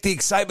 Take the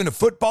excitement of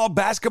football,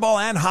 basketball,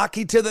 and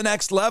hockey to the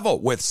next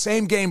level with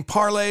same-game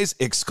parlays,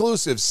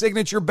 exclusive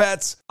signature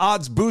bets,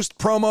 odds boost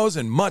promos,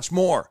 and much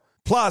more.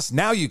 Plus,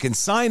 now you can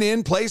sign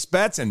in, place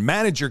bets, and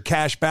manage your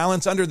cash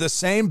balance under the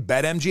same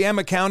BetMGM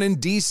account in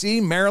D.C.,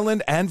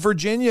 Maryland, and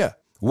Virginia.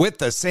 With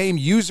the same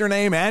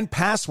username and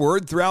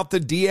password throughout the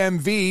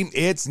DMV,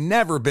 it's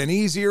never been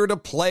easier to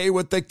play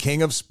with the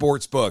king of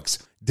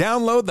sportsbooks.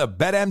 Download the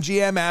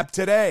BetMGM app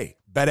today.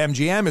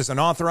 BetMGM is an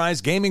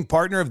authorized gaming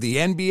partner of the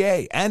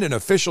NBA and an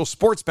official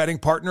sports betting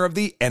partner of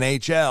the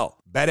NHL.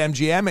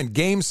 BetMGM and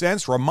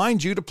GameSense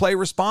remind you to play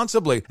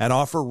responsibly and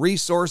offer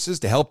resources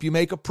to help you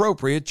make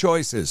appropriate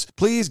choices.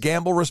 Please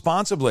gamble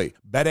responsibly.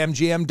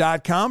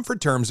 BetMGM.com for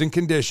terms and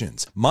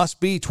conditions. Must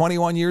be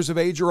 21 years of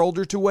age or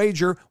older to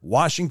wager.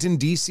 Washington,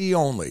 D.C.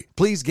 only.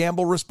 Please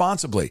gamble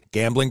responsibly.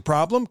 Gambling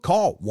problem?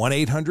 Call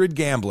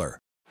 1-800-GAMBLER.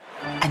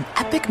 An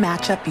epic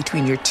matchup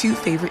between your two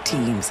favorite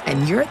teams,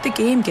 and you're at the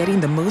game getting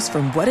the most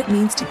from what it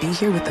means to be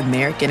here with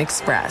American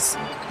Express.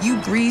 You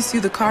breeze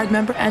through the card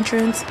member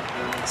entrance,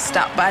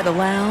 stop by the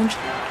lounge.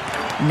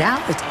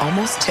 Now it's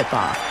almost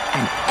tip-off,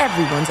 and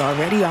everyone's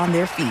already on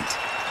their feet.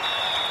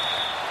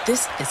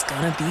 This is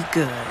gonna be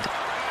good.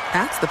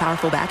 That's the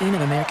powerful backing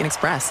of American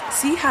Express.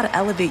 See how to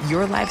elevate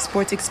your live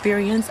sports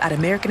experience at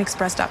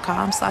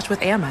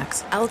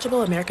americanexpress.com/withAmex.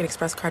 Eligible American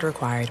Express card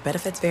required.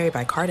 Benefits vary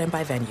by card and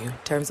by venue.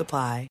 Terms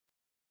apply.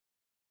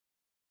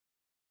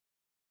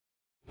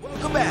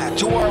 Welcome back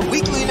to our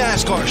weekly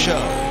NASCAR show,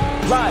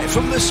 live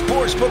from the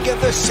Sportsbook at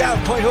the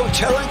South Point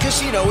Hotel and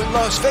Casino in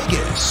Las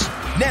Vegas.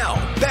 Now,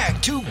 back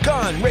to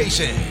Gone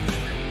Racing.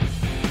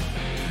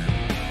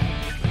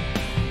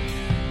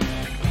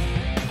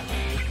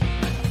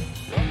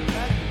 Welcome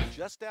back to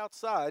just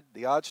outside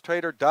the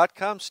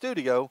oddstrader.com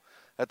studio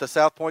at the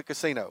South Point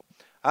Casino.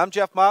 I'm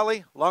Jeff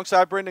Motley,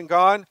 alongside Brendan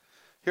Gaughan,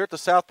 here at the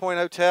South Point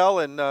Hotel,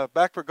 and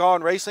back for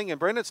Gone Racing. And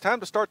Brendan, it's time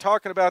to start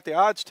talking about the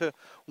odds to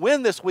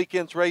win this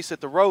weekend's race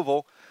at the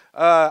Roval.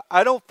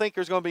 I don't think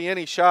there's going to be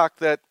any shock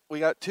that we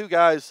got two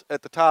guys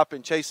at the top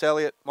in Chase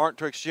Elliott,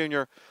 Martin Truex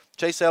Jr.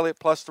 Chase Elliott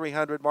plus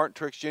 300, Martin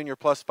Truex Jr.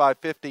 plus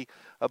 550.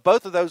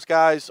 Both of those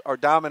guys are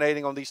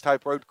dominating on these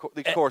type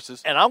these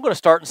courses. And I'm going to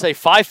start and say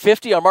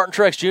 550 on Martin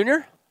Truex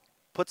Jr.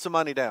 Put some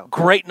money down.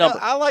 Great number.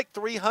 I like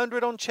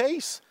 300 on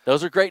Chase.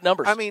 Those are great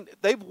numbers. I mean,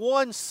 they've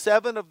won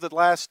 7 of the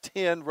last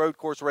 10 road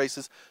course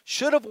races.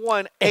 Should have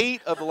won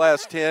 8 of the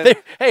last 10.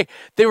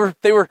 They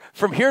were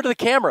from here to the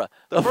camera.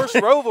 The first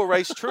Roval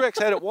race,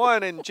 Truex had it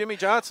won, and Jimmy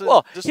Johnson.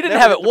 Well, just he didn't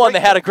never have it won. They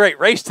had a great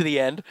race to the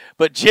end,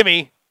 but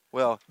Jimmy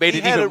made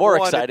it even more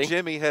exciting.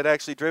 Jimmy had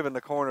actually driven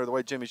the corner the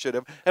way Jimmy should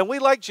have. And we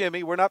like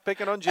Jimmy. We're not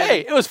picking on Jimmy. Hey,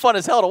 it was fun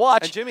as hell to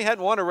watch. And Jimmy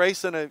hadn't won a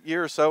race in a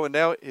year or so, and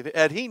now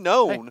had he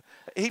known,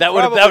 he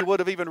probably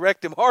would have even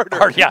wrecked him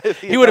harder. Yeah,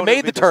 he would have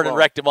made the turn and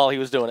wrecked him while he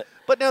was doing it.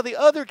 But now the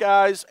other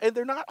guys, and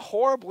they're not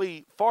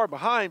horribly far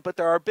behind, but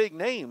there are big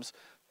names.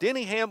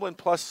 Denny Hamlin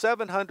plus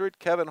 700,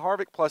 Kevin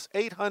Harvick plus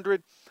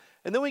 800.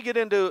 And then we get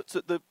into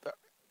the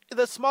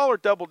smaller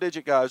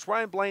double-digit guys.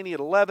 Ryan Blaney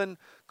at 11,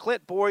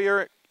 Clint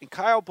Boyer, and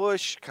Kyle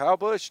Busch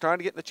trying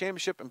to get in the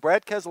championship, and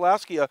Brad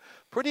Keselowski, a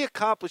pretty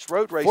accomplished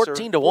road racer.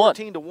 14-1.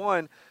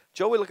 14-1.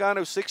 Joey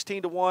Logano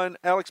 16-1.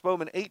 Alex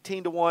Bowman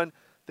 18-1.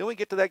 Then we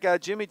get to that guy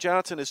Jimmy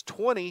Johnson is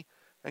 20,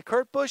 and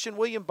Kurt Busch and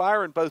William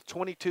Byron both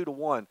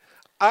 22-1.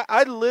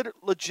 I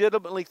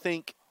legitimately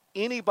think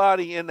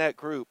anybody in that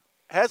group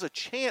has a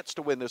chance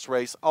to win this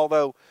race,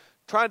 although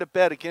trying to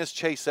bet against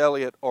Chase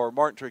Elliott or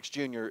Martin Truex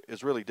Jr.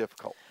 is really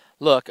difficult.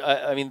 Look,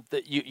 I mean,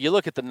 you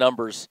look at the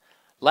numbers.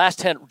 Last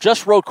 10,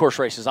 just road course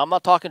races. I'm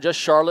not talking just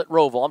Charlotte,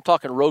 Roval. I'm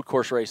talking road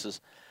course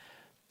races.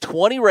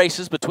 20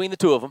 races between the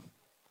two of them.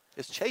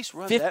 Has Chase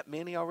run that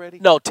many already?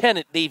 No,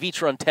 10. They've each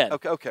run 10.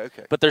 Okay.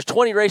 But there's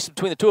 20 races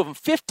between the two of them.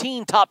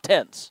 15 top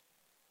 10s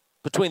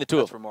between the two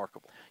of them. That's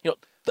remarkable.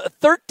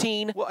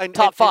 13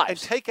 top 5s. And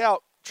take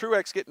out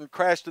Truex getting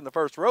crashed in the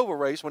first Roval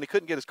race when he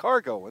couldn't get his car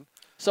going.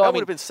 So that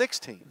would have been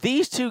 16.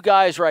 These two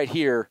guys right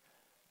here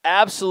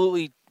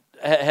absolutely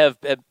have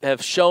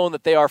shown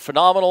that they are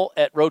phenomenal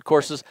at road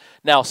courses.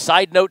 Now,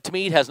 side note to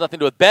me, it has nothing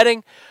to do with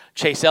betting.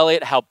 Chase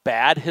Elliott, how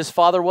bad his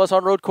father was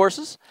on road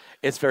courses.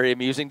 It's very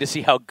amusing to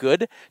see how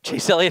good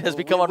Chase Elliott has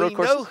become on road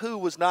courses. We know who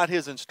was not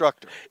his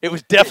instructor. It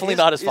was definitely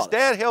not his father. His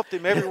dad helped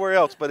him everywhere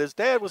else, but his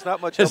dad was not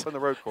much help on the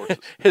road courses.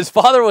 His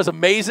father was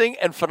amazing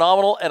and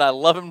phenomenal, and I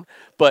love him,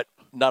 but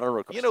not on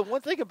road courses. One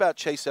thing about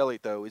Chase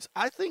Elliott, though, is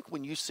I think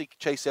when you see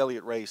Chase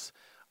Elliott race,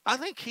 I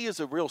think he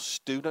is a real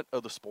student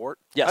of the sport.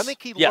 Yes. I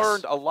think he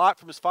learned a lot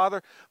from his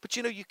father. But,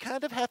 you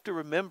kind of have to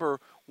remember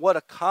what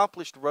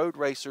accomplished road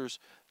racers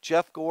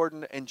Jeff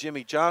Gordon and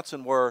Jimmy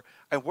Johnson were.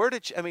 And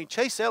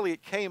Chase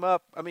Elliott came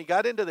up,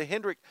 got into the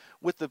Hendrick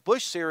with the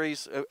Busch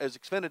Series, as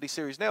Xfinity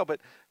Series now,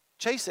 but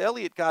Chase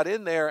Elliott got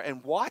in there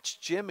and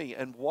watched Jimmy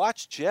and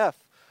watched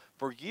Jeff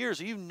for years.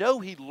 He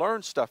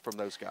learned stuff from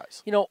those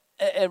guys.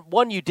 And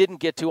one you didn't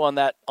get to on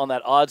that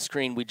odds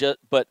screen,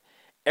 but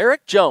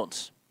Eric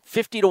Jones,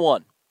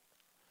 50-1.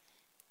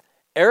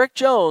 Eric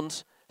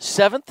Jones,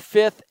 7th,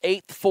 5th,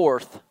 8th,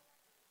 4th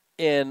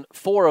in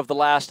 4 of the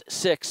last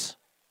 6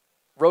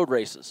 road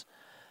races.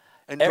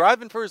 And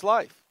driving for his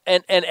life.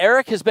 And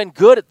Eric has been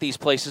good at these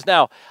places.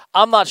 Now,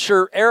 I'm not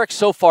sure. Eric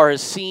so far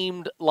has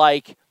seemed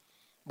like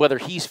whether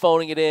he's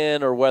phoning it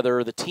in or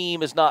whether the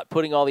team is not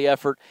putting all the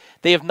effort.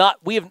 They have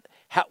not. When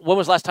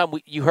was the last time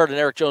you heard an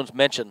Eric Jones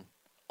mention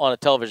on a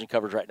television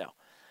coverage right now?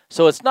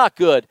 So it's not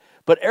good.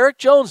 But Eric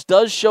Jones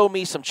does show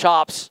me some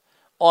chops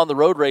on the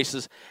road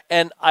races,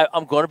 and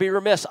I'm going to be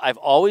remiss. I've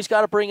always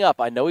got to bring up,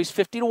 I know he's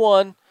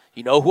 50-1.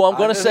 You know who I'm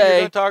going to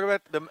say. You're going to talk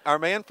about our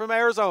man from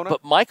Arizona.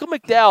 But Michael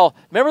McDowell,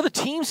 remember the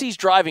teams he's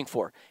driving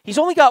for. He's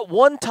only got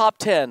one top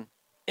 10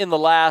 in the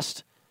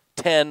last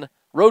 10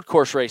 road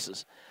course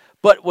races.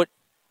 But what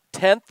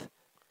 10th,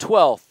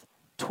 12th,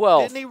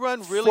 12th, Didn't he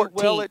run really 14th.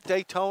 well at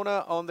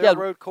Daytona on their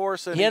road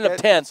course? And he ended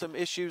up had 10th. Some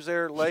issues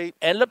there late.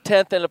 Ended up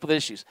 10th, ended up with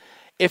issues.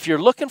 If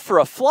you're looking for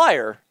a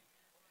flyer,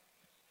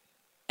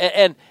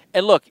 and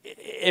look,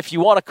 if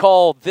you want to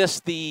call this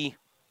the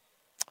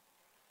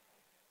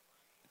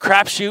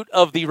crapshoot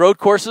of the road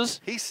courses.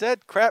 He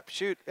said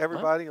crapshoot,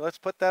 everybody. Let's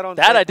put that on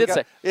that tape. I did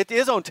say. It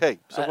is on tape.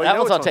 So we that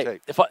know one's it's on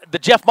tape. The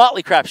Jeff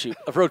Motley crapshoot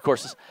of road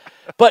courses.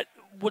 But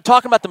we're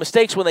talking about the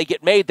mistakes when they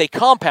get made. They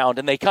compound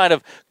and they kind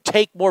of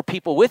take more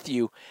people with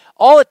you.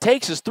 All it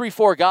takes is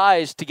 3-4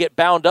 guys to get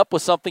bound up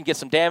with something, get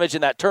some damage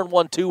in that turn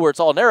 1-2 where it's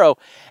all narrow.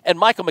 And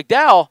Michael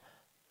McDowell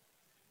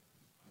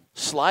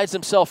slides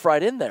himself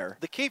right in there.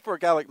 The key for a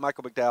guy like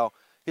Michael McDowell,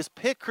 his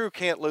pit crew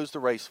can't lose the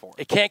race for him.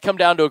 It can't come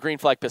down to a green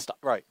flag pit stop.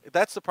 Right.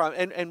 That's the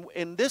problem. And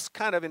in this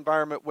kind of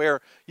environment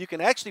where you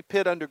can actually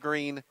pit under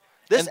green,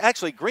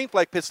 actually green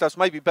flag pit stops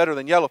might be better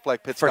than yellow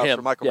flag pit stops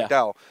for Michael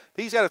McDowell.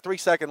 If he's got a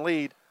 3-second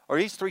lead, or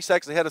he's 3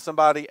 seconds ahead of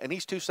somebody and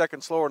he's 2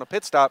 seconds slower in a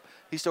pit stop,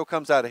 he still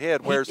comes out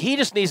ahead. Whereas he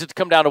just needs it to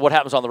come down to what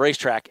happens on the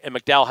racetrack, and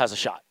McDowell has a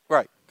shot.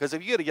 Right. Because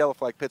if you get a yellow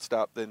flag pit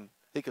stop, then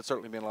he could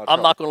certainly be in a lot of trouble.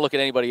 I'm not going to look at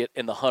anybody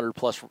in the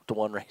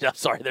 100+1 range. I'm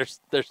sorry. There's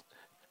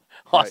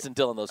Austin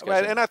Dillon, those guys.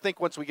 Right, and I think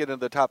once we get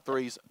into the top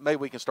threes, maybe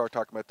we can start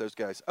talking about those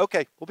guys.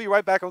 Okay, we'll be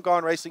right back on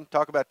Gone Racing,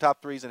 talk about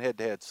top threes and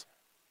head-to-heads.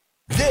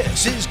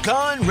 This is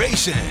Gone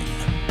Racing,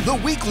 the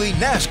weekly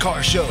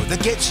NASCAR show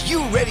that gets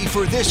you ready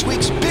for this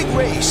week's big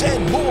race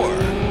and more.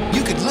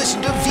 You can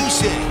listen to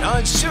VSiN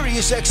on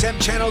SiriusXM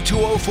Channel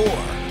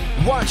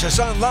 204. Watch us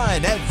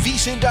online at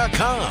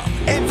VSiN.com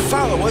and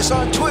follow us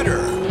on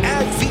Twitter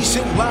at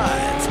VSiN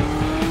Live.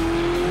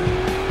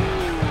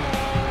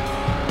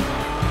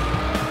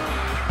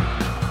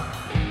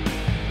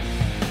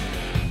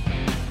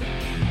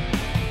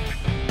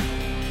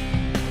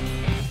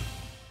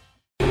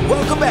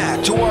 Welcome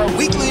back to our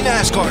weekly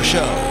NASCAR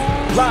show,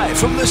 live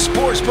from the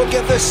Sportsbook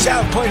at the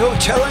South Point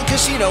Hotel and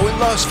Casino in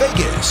Las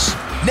Vegas.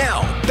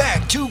 Now,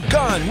 back to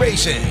Gone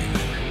Racing.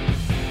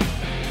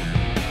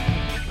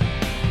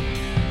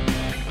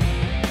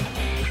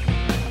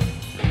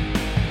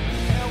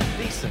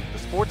 VSiN, the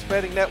sports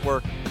betting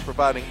network,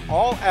 providing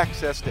all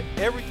access to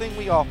everything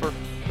we offer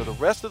for the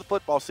rest of the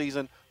football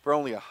season for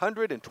only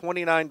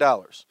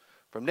 $129.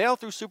 From now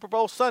through Super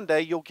Bowl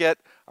Sunday, you'll get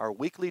our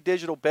weekly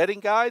digital betting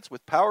guides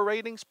with power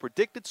ratings,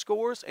 predicted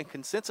scores, and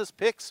consensus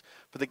picks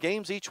for the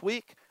games each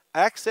week,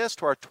 access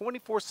to our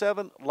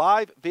 24/7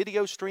 live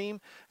video stream,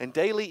 and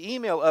daily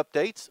email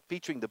updates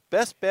featuring the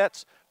best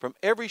bets from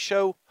every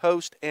show,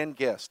 host, and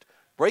guest.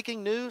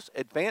 Breaking news,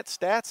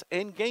 advanced stats,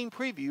 and game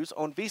previews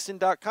on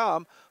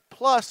VSiN.com,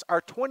 plus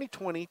our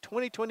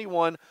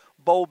 2020-2021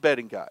 bowl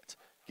betting guides.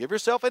 Give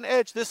yourself an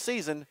edge this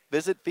season.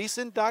 Visit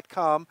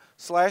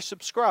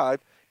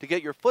VSiN.com/subscribe to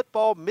get your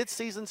football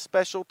midseason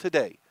special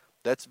today.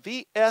 That's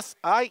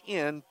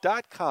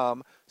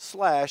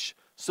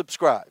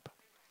VSIN.com/subscribe.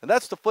 And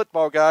that's the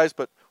football, guys,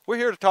 but we're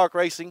here to talk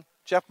racing.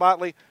 Jeff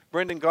Motley,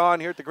 Brendan Gaughan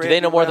here at the Grand. Do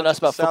they know more than us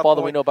about football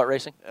than we know about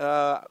racing?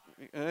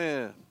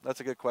 That's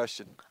a good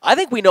question. I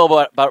think we know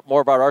about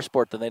more about our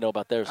sport than they know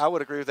about theirs. I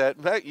would agree with that.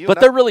 In fact,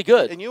 they're really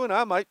good. And you and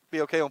I might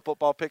be okay on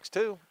football picks,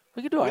 too.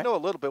 We could do it. We know a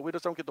little bit. We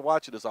just don't get to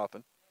watch it as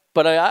often.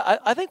 But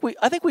I think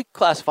we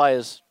classify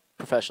as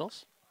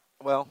professionals.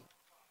 Well,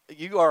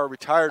 you are a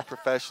retired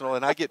professional,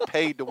 and I get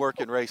paid to work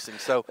in racing,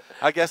 so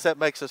I guess that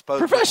makes us both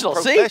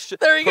professionals. See,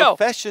 there you go.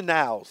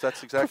 Professionals.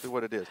 That's exactly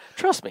what it is.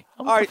 Trust me.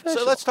 All right,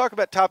 so let's talk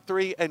about top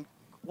three. And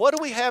what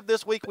do we have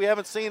this week we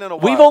haven't seen in a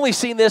while? We've only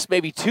seen this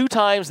maybe 2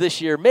 times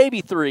this year,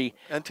 maybe 3.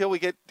 Until we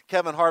get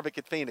Kevin Harvick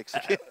at Phoenix.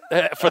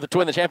 For the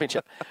win the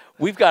championship.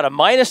 We've got a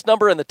minus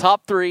number in the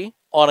top 3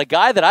 on a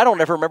guy that I don't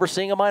ever remember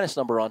seeing a minus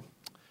number on.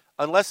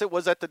 Unless it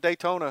was at the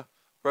Daytona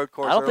road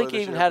course. I don't think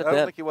he even had it then. I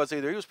don't think he was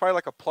either. He was probably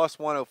like a plus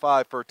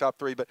 105 for a top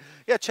 3. But,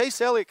 yeah,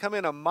 Chase Elliott come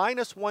in a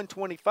minus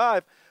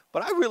 125.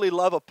 But I really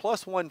love a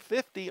plus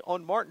 150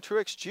 on Martin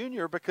Truex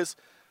Jr. because,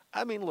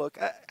 I mean, look,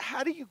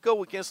 how do you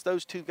go against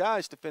those two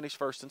guys to finish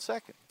first and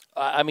second?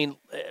 I mean,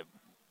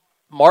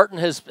 Martin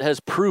has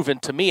proven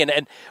to me,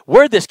 and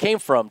where this came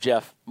from,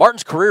 Jeff,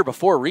 Martin's career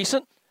before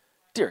recent,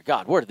 dear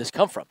God, where did this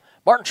come from?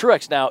 Martin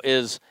Truex now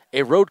is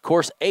a road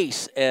course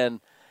ace, and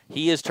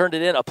he has turned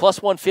it in, a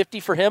plus 150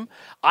 for him.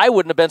 I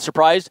wouldn't have been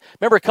surprised.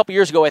 Remember a couple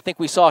years ago, I think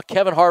we saw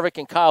Kevin Harvick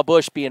and Kyle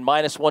Busch being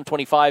minus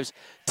 125s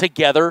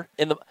together.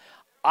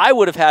 I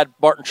would have had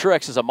Martin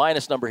Truex as a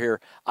minus number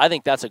here. I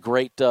think that's a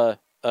great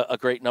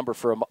number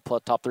for a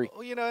top 3.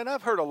 Well, and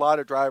I've heard a lot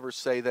of drivers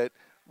say that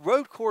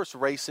road course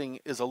racing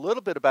is a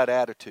little bit about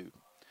attitude.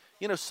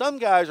 Some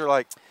guys are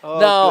like, oh,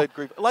 no, good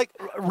grief. Like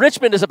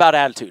Richmond is about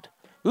attitude.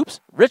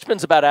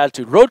 Richmond's about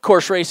attitude. Road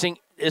course racing,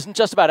 isn't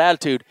just about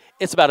attitude,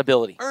 it's about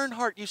ability.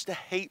 Earnhardt used to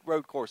hate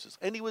road courses,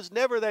 and he was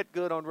never that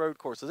good on road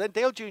courses. And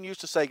Dale Jr.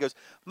 used to say,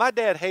 my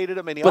dad hated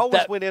him, and he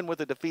always went in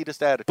with a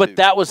defeatist attitude. But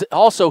that was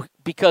also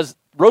because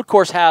road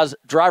course has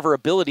driver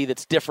ability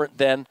that's different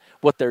than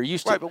what they're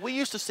used to. Right, but we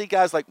used to see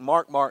guys like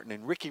Mark Martin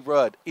and Ricky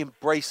Rudd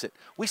embrace it.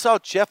 We saw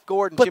Jeff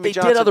Gordon, but Jimmy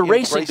Johnson Johnson did other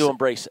racing to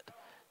embrace it.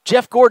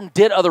 Jeff Gordon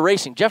did other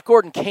racing. Jeff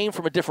Gordon came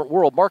from a different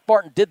world. Mark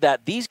Martin did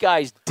that. These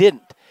guys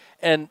didn't.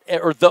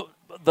 Or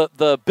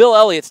the Bill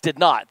Elliott's did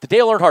not. The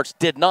Dale Earnhardts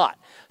did not.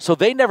 So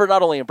they never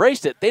not only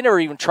embraced it, they never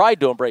even tried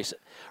to embrace it.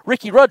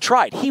 Ricky Rudd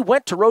tried. He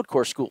went to road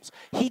course schools.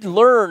 He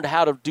learned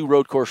how to do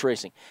road course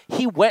racing.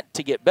 He went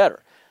to get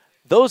better.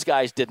 Those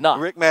guys did not.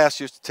 Rick Mass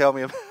used to tell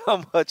me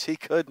how much he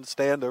couldn't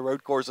stand the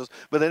road courses,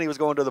 but then he was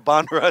going to the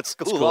Bondurant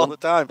school all the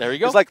time. There you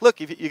go. He's like, look,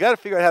 you got to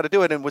figure out how to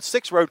do it. And with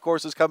 6 road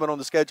courses coming on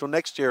the schedule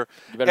next year,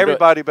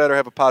 everybody better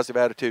have a positive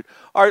attitude.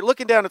 All right,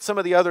 looking down at some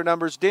of the other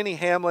numbers, Denny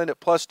Hamlin at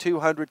plus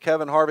 200,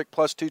 Kevin Harvick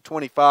plus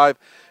 225.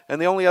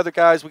 And the only other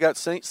guys, we got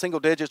single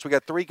digits. We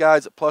got 3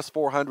 guys at plus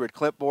 400,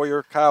 Clint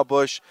Boyer, Kyle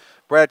Busch,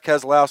 Brad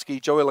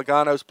Keselowski, Joey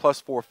Logano's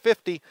plus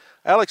 450,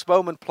 Alex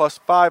Bowman plus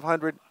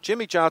 500,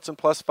 Jimmy Johnson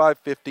plus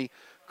 550,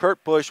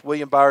 Kurt Busch,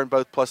 William Byron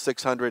both plus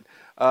 600.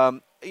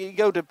 You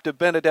go to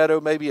Benedetto,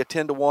 maybe a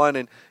 10-1,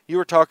 and you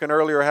were talking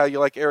earlier how you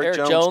like Eric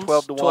Jones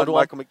 12-1,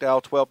 Michael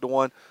McDowell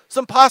 12-1.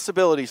 Some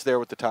possibilities there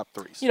with the top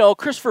 3s. You know,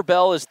 Christopher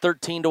Bell is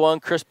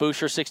 13-1, Chris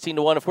Buescher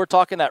 16-1. If we're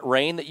talking that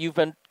rain that you've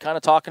been kind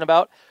of talking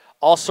about,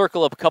 I'll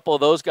circle up a couple of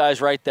those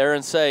guys right there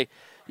and say,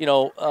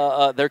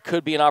 there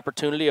could be an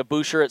opportunity, a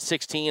Buescher at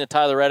 16, a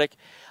Tyler Reddick.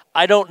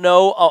 I don't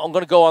know. I'm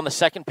going to go on the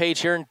second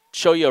page here and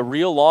show you a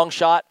real long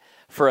shot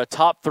for a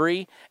top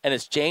 3, and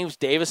it's James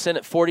Davison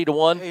at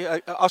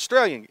 40-1.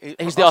 Australian.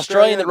 He's the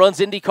Australian that runs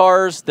Indy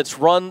cars. The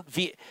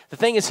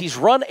thing is, he's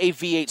run a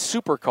V8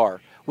 supercar,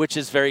 which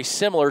is very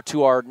similar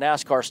to our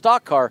NASCAR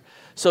stock car.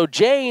 So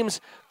James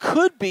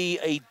could be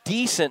a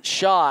decent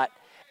shot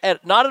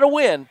at not at a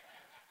win,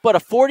 but a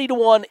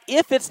 40-1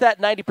 if it's that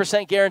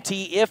 90%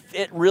 guarantee. If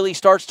it really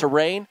starts to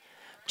rain,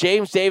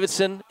 James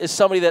Davison is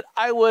somebody that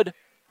I wouldn't.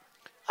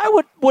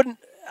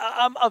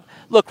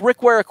 Look,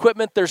 Rick Ware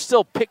equipment. There's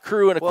still pit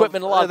crew and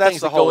equipment. A lot of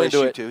things that go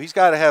into it. Too. He's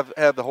got to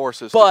have the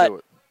horses to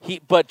do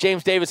it. But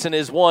James Davison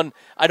is one.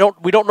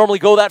 We don't normally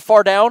go that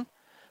far down,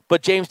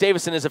 but James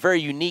Davison is a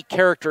very unique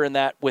character in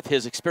that, with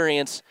his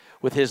experience,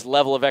 with his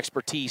level of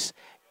expertise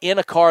in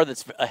a car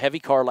that's a heavy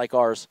car like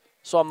ours.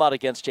 So I'm not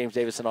against James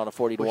Davison on a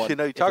 40-1.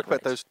 Well, you talk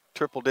about those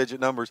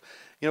triple-digit numbers.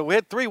 We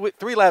had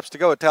three laps to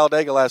go at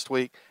Talladega last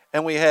week,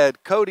 and we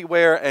had Cody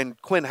Ware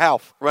and Quinn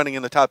Houff running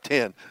in the top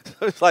 10.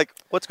 So it's like,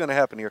 what's going to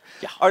happen here?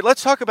 Yeah. All right,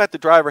 let's talk about the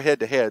driver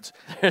head-to-heads.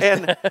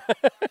 And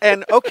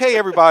okay,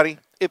 everybody,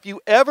 if you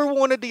ever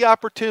wanted the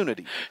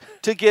opportunity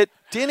to get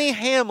Denny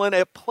Hamlin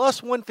at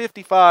plus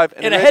 155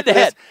 in a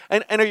head-to-head,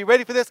 and are you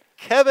ready for this?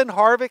 Kevin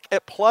Harvick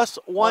at plus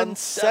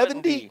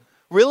 170?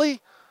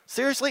 Really?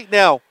 Seriously?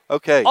 Now,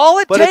 okay.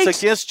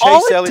 It's against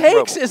Chase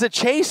Elliott. Is a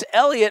Chase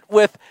Elliott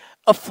with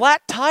a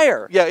flat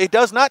tire. Yeah, it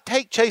does not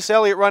take Chase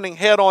Elliott running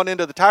head-on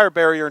into the tire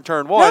barrier in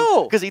turn 1.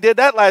 No. Because he did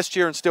that last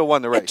year and still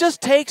won the race. It just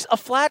takes a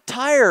flat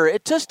tire.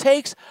 It just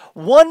takes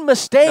one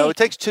mistake. No, it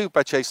takes 2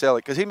 by Chase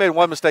Elliott because he made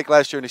 1 mistake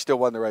last year and he still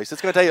won the race.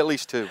 It's going to take at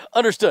least 2.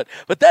 Understood.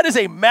 But that is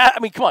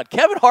come on.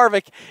 Kevin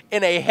Harvick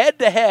in a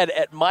head-to-head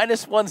at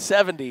minus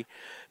 170.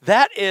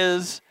 That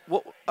is...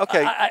 Well,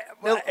 okay,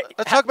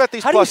 let's talk about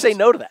these pluses. How do you say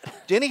no to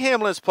that? Denny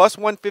Hamlin is plus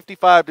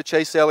 155 to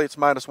Chase Elliott's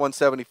minus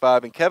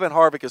 175, and Kevin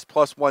Harvick is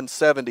plus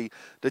 170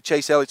 to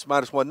Chase Elliott's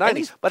minus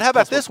 190. But how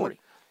about this one?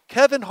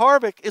 Kevin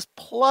Harvick is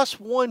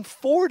plus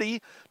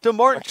 140 to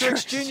Martin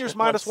Truex Jr.'s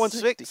minus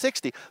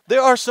 160.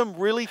 There are some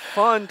really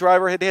fun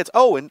driver head-to-heads.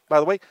 Oh, and by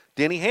the way,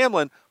 Denny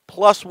Hamlin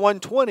plus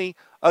 120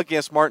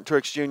 against Martin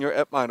Truex Jr.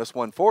 at minus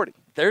 140.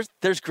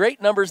 There's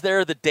great numbers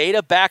there. The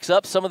data backs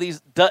up some of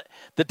these. The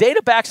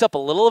data backs up a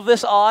little of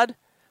this odd,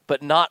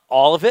 but not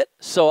all of it.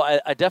 So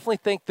I definitely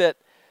think that,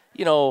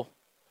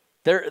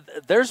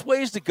 there's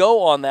ways to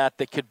go on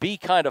that could be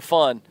kind of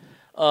fun.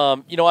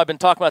 I've been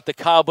talking about the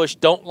Kyle Busch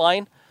don't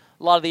line.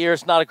 A lot of the year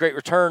it's not a great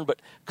return,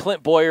 but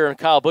Clint Boyer and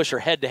Kyle Busch are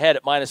head-to-head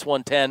at minus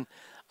 110.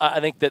 I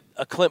think that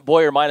a Clint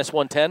Boyer minus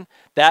 110,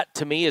 that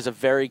to me is a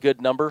very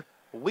good number.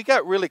 We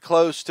got really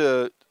close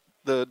to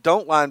the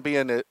don't line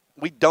being that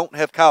we don't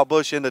have Kyle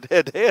Busch in the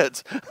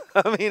head-to-heads.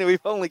 I mean,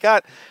 we've only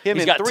got him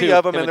in 3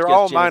 of them, and they're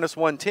all minus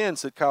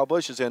 110s that Kyle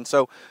Busch is in.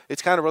 So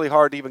it's kind of really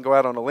hard to even go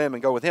out on a limb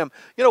and go with him.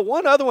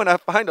 One other one I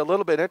find a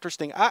little bit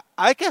interesting,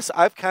 I guess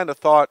I've kind of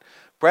thought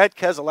Brad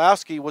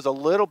Keselowski was a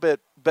little bit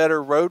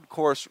better road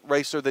course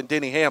racer than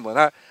Denny Hamlin.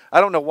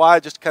 I don't know why. I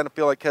just kind of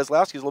feel like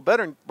Keselowski is a little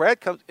better. And Brad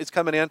is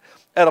coming in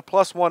at a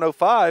plus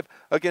 105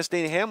 against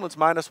Denny Hamlin's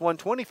minus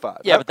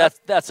 125. Yeah, but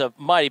that's a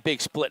mighty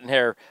big split in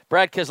hair.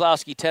 Brad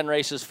Keselowski, 10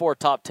 races, 4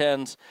 top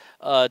 10s.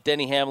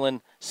 Denny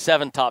Hamlin,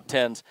 7 top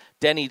 10s.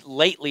 Denny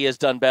lately has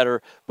done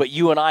better, but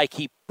you and I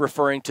keep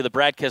referring to the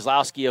Brad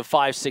Keselowski of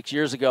 5-6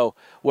 years ago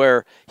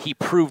where he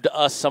proved to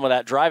us some of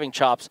that driving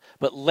chops,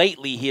 but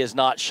lately he has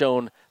not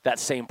shown that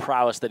same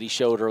prowess that he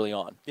showed early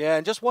on. Yeah,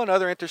 and just one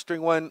other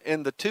interesting one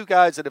in the 2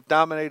 guys that have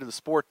dominated the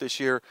sport this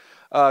year,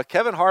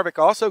 Kevin Harvick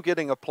also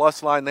getting a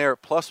plus line there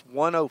at plus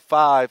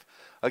 105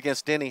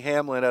 against Denny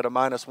Hamlin at a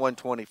minus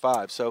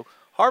 125. So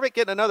Harvick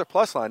getting another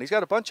plus line. He's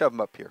got a bunch of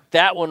them up here.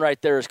 That one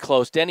right there is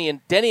close. Denny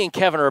and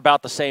Kevin are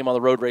about the same on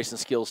the road racing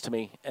skills to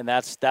me, and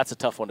that's a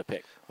tough one to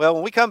pick. Well,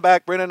 when we come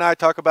back, Brendan and I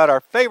talk about our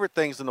favorite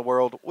things in the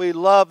world. We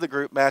love the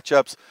group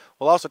matchups.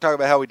 We'll also talk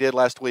about how we did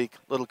last week.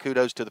 Little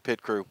kudos to the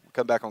pit crew. We'll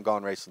come back on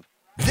Gone Racing.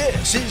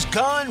 This is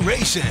Gone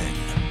Racing,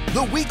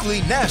 the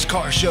weekly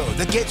NASCAR show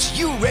that gets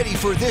you ready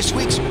for this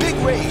week's big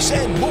race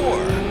and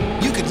more.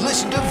 You can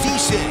listen to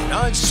VSiN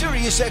on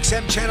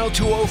SiriusXM Channel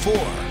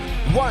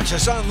 204. Watch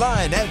us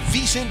online at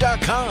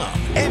vsin.com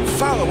and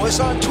follow us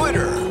on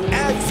Twitter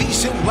at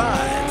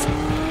vsinlive.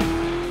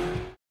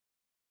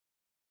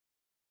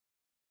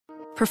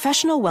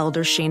 Professional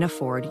welder Shayna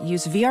Ford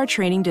used VR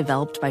training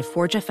developed by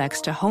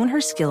ForgeFX to hone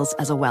her skills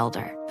as a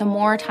welder. The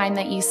more time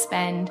that you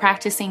spend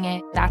practicing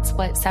it, that's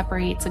what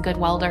separates a good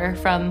welder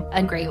from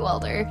a great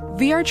welder.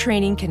 VR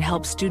training can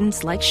help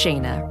students like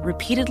Shayna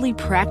repeatedly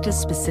practice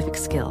specific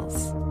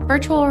skills.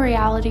 Virtual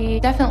reality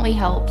definitely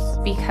helps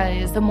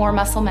because the more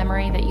muscle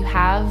memory that you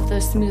have,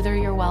 the smoother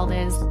your weld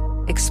is.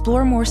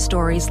 Explore more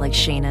stories like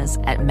Shayna's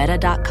at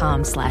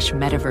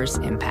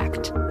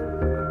meta.com/metaverseimpact.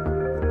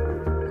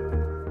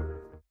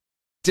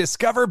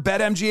 Discover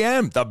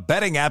BetMGM, the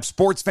betting app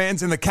sports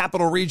fans in the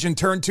capital region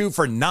turn to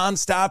for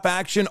nonstop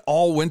action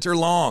all winter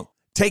long.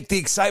 Take the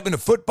excitement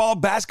of football,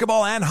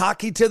 basketball, and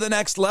hockey to the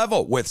next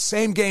level with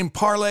same-game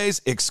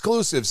parlays,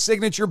 exclusive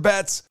signature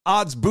bets,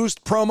 odds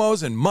boost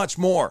promos, and much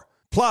more.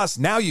 Plus,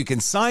 now you can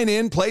sign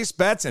in, place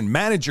bets, and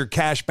manage your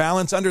cash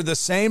balance under the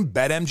same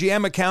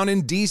BetMGM account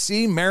in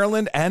D.C.,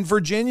 Maryland, and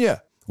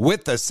Virginia.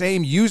 With the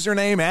same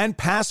username and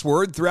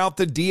password throughout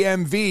the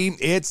DMV,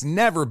 it's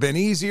never been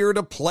easier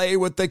to play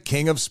with the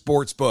king of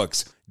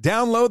sportsbooks.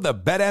 Download the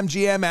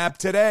BetMGM app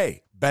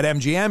today.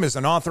 BetMGM is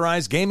an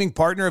authorized gaming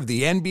partner of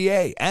the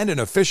NBA and an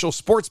official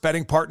sports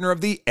betting partner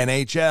of the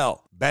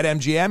NHL.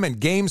 BetMGM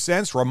and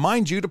GameSense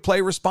remind you to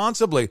play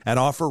responsibly and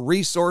offer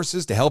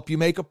resources to help you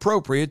make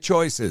appropriate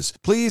choices.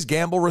 Please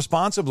gamble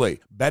responsibly.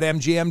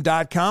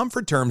 BetMGM.com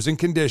for terms and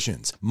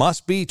conditions.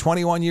 Must be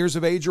 21 years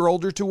of age or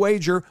older to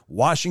wager.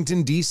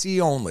 Washington,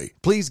 D.C. only.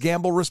 Please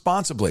gamble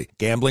responsibly.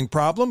 Gambling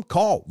problem?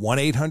 Call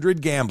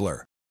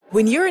 1-800-GAMBLER.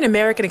 When you're an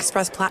American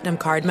Express Platinum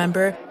card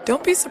member,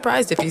 don't be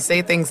surprised if you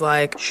say things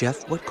like,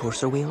 "Chef, what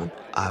course are we on?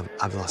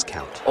 I've lost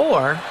count."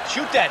 Or,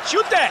 Shoot that!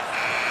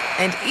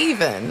 and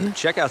even,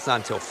 Checkout's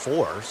not until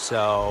 4,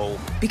 so...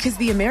 Because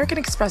the American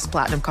Express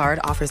Platinum Card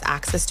offers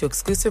access to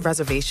exclusive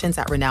reservations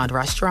at renowned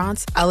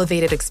restaurants,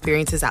 elevated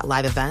experiences at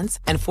live events,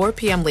 and 4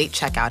 p.m. late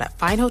checkout at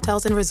fine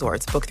hotels and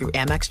resorts booked through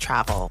Amex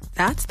Travel.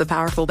 That's the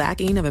powerful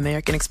backing of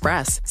American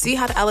Express. See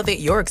how to elevate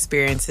your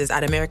experiences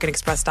at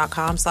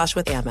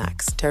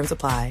americanexpress.com/withAmex. Terms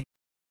apply.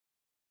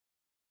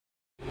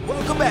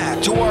 Welcome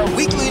back to our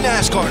weekly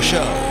NASCAR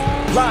show,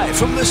 live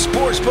from the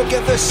Sportsbook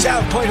at the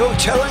South Point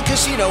Hotel and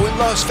Casino in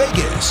Las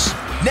Vegas.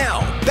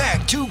 Now,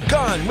 back to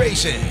Gone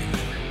Racing.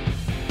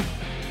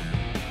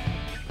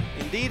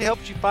 Indeed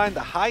helps you find the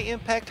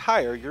high-impact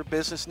hire your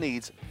business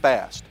needs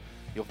fast.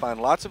 You'll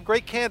find lots of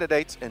great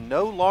candidates and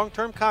no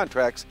long-term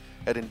contracts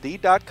at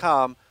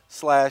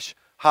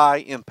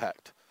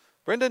Indeed.com/high-impact.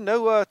 Brendan,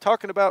 no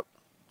talking about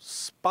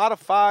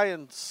Spotify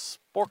and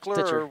Sporkler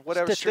Stitcher. or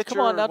whatever. Stitcher. Come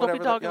on now, don't be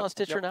dogging on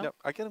Stitcher Yep. now.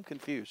 I get them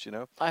confused, you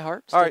know.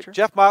 iHeart, All right, Stitcher.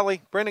 Jeff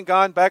Motley, Brendan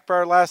Gaughan, back for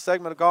our last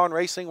segment of Gone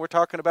Racing. We're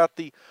talking about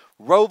the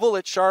Roval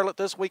at Charlotte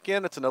this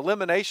weekend. It's an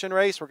elimination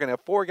race. We're going to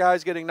have 4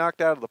 guys getting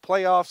knocked out of the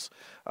playoffs.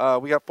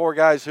 We got 4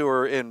 guys who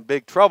are in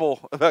big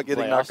trouble about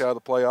getting knocked out of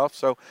the playoffs.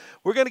 So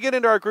we're going to get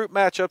into our group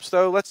matchups,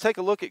 though. Let's take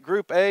a look at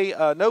Group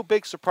A. No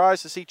big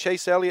surprise to see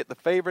Chase Elliott, the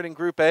favorite in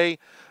Group A.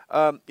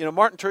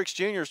 Martin Truex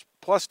Jr. is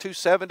plus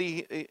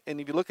 270,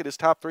 and if you look at his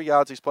top 3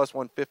 odds, he's plus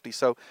 150.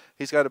 So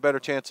he's got a better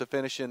chance of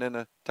finishing in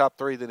the top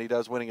 3 than he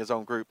does winning his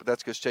own group. But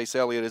that's because Chase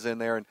Elliott is in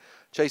there, and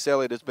Chase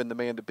Elliott has been the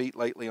man to beat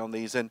lately on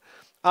these. And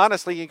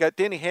honestly, you got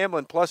Denny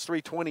Hamlin plus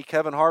 320,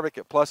 Kevin Harvick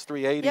at plus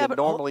 380. Yeah, and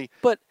normally,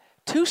 but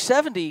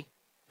 270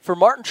 for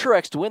Martin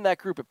Truex to win that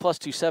group at plus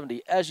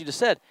 270, as you just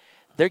said,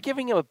 they're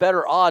giving him a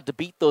better odd to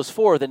beat those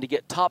 4 than to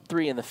get top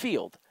 3 in the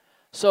field.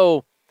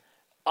 So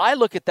I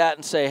look at that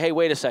and say, hey,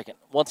 wait a second.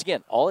 Once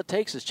again, all it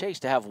takes is Chase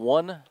to have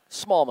one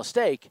small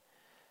mistake,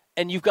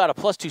 and you've got a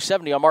plus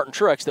 270 on Martin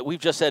Truex that we've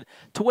just said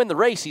to win the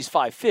race, he's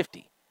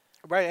 550.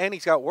 right, and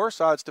he's got worse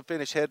odds to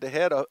finish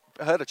head-to-head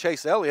ahead of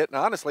Chase Elliott. And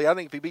honestly, I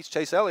think if he beats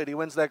Chase Elliott, he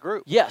wins that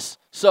group. Yes.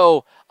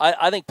 So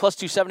I think plus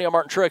 270 on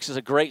Martin Truex is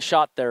a great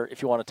shot there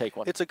if you want to take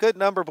one. It's a good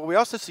number, but we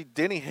also see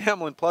Denny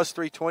Hamlin plus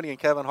 320 and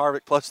Kevin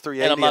Harvick plus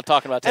 380. And I'm not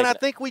talking about taking And I it.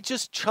 think we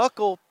just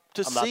chuckle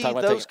to see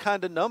those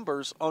kind of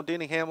numbers on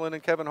Denny Hamlin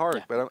and Kevin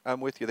Harvick, but I'm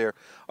with you there.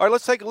 All right,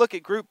 let's take a look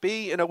at Group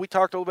B. You know, we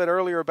talked a little bit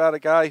earlier about a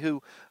guy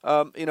who,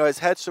 has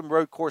had some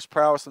road course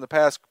prowess in the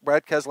past.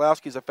 Brad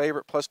Keselowski's a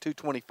favorite, plus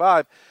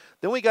 225.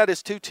 Then we got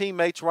his two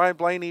teammates, Ryan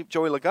Blaney,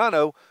 Joey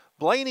Logano.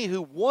 Blaney,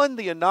 who won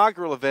the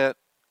inaugural event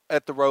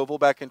at the Roval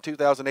back in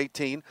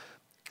 2018.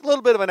 A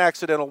little bit of an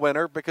accidental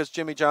winner because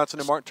Jimmy Johnson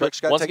and Martin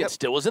Truex got taken. Once again,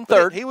 still was in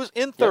third. He was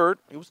in third.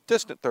 He was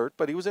distant third,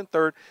 but he was in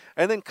third.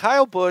 And then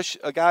Kyle Busch,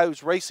 a guy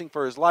who's racing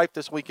for his life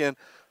this weekend,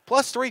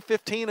 plus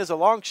 315 is a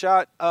long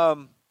shot.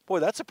 Boy,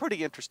 that's a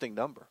pretty interesting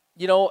number.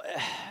 You know,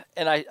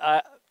 and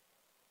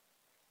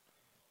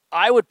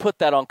I would put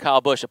that on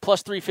Kyle Busch. A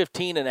plus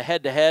 315 and a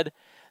head-to-head,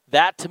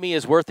 that to me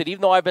is worth it.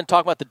 Even though I've been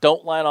talking about the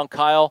don't line on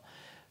Kyle,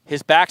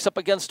 his back's up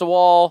against a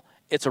wall.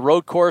 It's a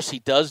road course. He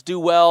does do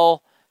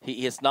well.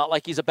 It's not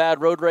like he's a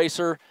bad road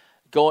racer.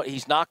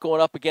 He's not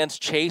going up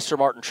against Chase or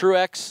Martin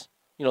Truex.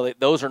 You know,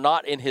 those are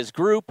not in his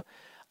group.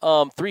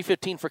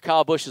 315 for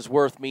Kyle Busch is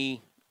worth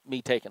me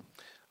taking.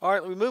 All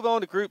right, we move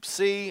on to Group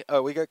C.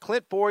 We got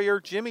Clint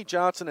Bowyer, Jimmy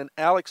Johnson, and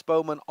Alex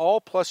Bowman,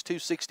 all plus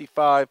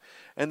 265,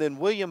 and then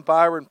William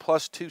Byron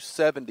plus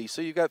 270.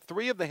 So you got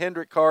three of the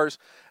Hendrick cars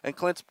and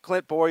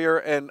Clint Bowyer,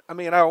 and I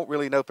don't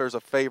really know if there's a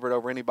favorite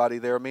over anybody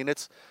there. I mean,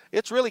 it's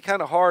really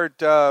kind of hard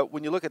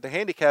when you look at the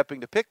handicapping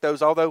to pick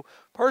those, although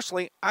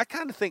personally I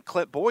kind of think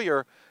Clint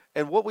Bowyer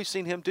and what we've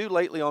seen him do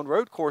lately on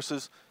road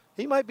courses,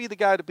 he might be the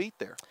guy to beat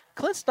there.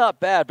 Clint's not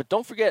bad, but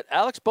don't forget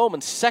Alex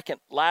Bowman second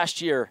last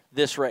year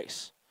this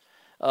race.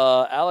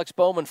 Alex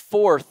Bowman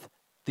fourth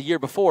the year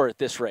before at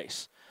this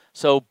race.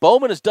 So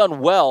Bowman has done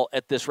well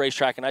at this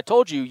racetrack, and I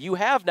told you, you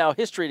have now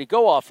history to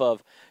go off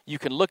of. You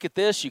can look at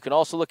this. You can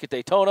also look at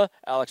Daytona.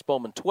 Alex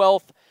Bowman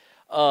 12th.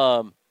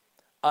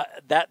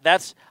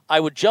 I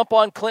would jump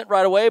on Clint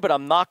right away, but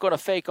I'm not going to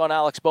fake on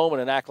Alex Bowman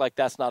and act like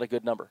that's not a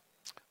good number.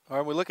 All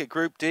right, we look at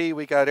Group D.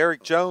 We got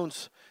Eric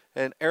Jones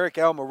and Eric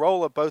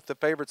Almirola, both the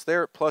favorites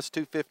there at plus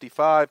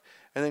 255.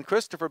 And then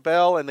Christopher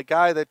Bell and the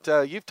guy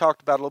that you've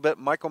talked about a little bit,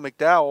 Michael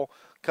McDowell,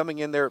 coming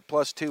in there at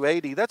plus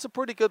 280. That's a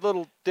pretty good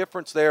little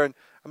difference there. And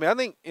I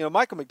think,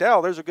 Michael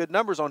McDowell, those are good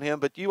numbers on him,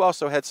 but you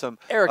also had some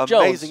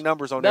amazing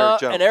numbers on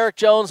Eric Jones. And Eric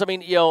Jones,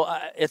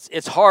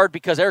 it's hard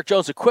because Eric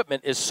Jones'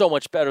 equipment is so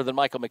much better than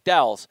Michael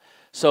McDowell's.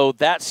 So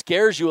that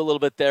scares you a little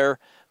bit there.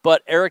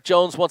 But Eric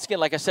Jones, once again,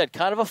 like I said,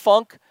 kind of a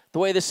funk the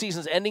way this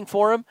season's ending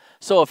for him.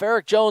 So if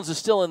Eric Jones is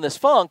still in this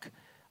funk,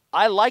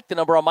 I like the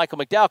number on Michael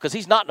McDowell because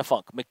he's not in a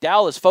funk.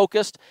 McDowell is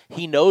focused.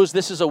 He knows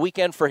this is a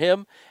weekend for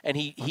him, and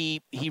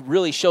he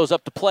really shows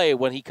up to play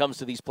when he comes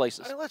to these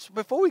places.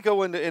 Before we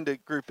go into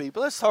Group B,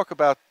 but let's talk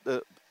about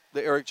the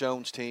Eric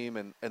Jones team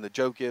and the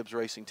Joe Gibbs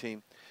Racing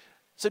team.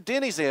 So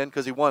Denny's in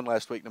because he won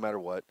last week no matter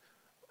what.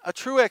 A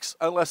Truex,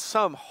 unless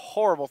some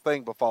horrible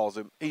thing befalls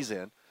him, he's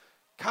in.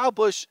 Kyle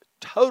Busch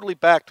totally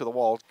back to the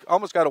wall,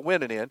 almost got a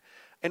win in.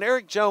 And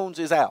Eric Jones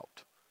is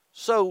out.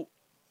 So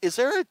is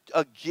there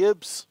a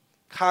Gibbs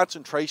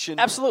concentration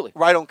absolutely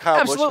right on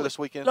Kyle Busch for this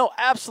weekend? No,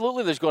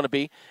 absolutely there's going to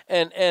be.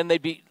 And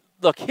they'd be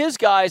 – look, Eric's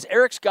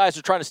guys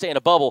are trying to stay in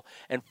a bubble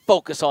and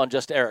focus on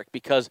just Eric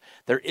because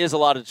there is a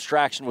lot of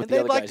distraction with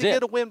the other guys in. And they'd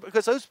like to get a win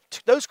because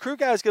those crew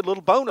guys get a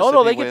little bonus. Oh,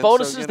 no, they get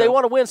bonuses. So, they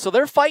want to win. So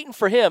they're fighting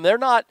for him. They're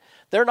not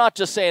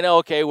just saying, oh,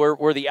 okay,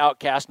 we're the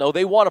outcast. No,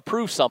 they want to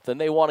prove something.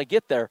 They want to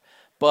get there.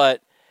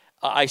 But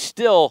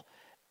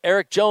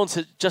Eric Jones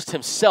is just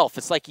himself.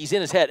 It's like he's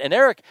in his head. And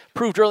Eric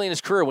proved early in his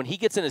career when he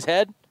gets in his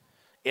head,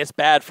 it's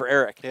bad for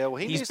Eric. Yeah, well,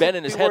 he's been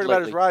in his head lately.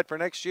 About his ride for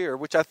next year,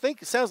 which I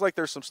think it sounds like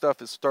there's some stuff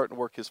that's starting to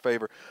work his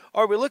favor.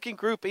 All right, we're looking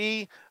Group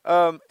E.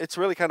 It's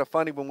really kind of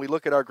funny when we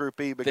look at our Group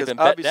E because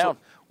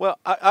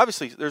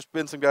obviously there's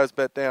been some guys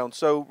bet down.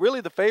 So really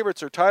the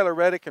favorites are Tyler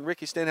Reddick and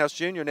Ricky Stenhouse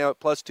Jr. now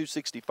at plus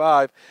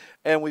 265,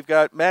 and we've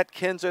got Matt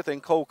Kenseth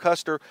and Cole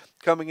Custer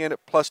coming in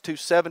at plus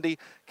 270.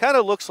 Kind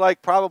of looks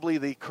like probably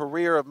the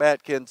career of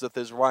Matt Kenseth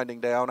is winding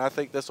down. I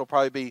think this will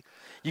probably be.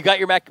 We got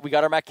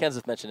our Matt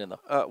Kenseth mentioned in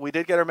though. We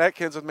did get our Matt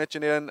Kenseth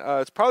mentioned in.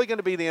 It's probably going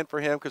to be the end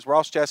for him because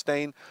Ross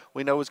Chastain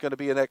we know is going to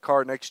be in that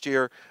car next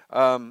year.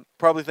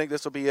 Probably think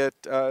this will be it.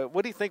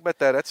 What do you think about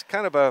that? That's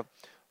kind of a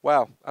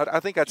wow. I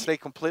think I'd stay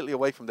completely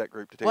away from that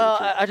group to tell you the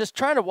truth. I just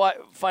trying to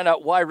find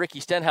out why Ricky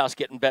Stenhouse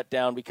getting bet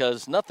down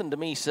because nothing to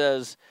me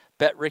says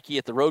bet Ricky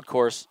at the road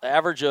course.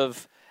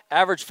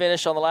 Average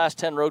finish on the last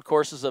 10 road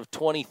courses of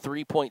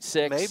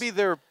 23.6. Maybe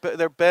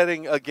they're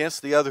betting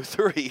against the other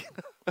three.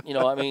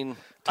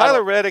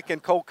 Tyler Reddick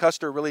and Cole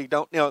Custer really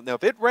don't. Now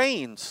if it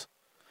rains,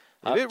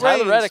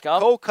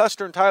 Cole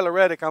Custer and Tyler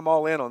Reddick, I'm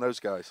all in on those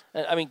guys.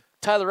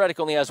 Tyler Reddick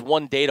only has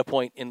one data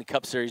point in the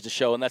Cup Series to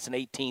show, and that's an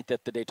 18th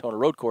at the Daytona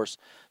Road Course.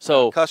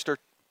 So Custer,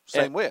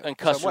 same way. And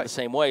Custer the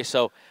same way.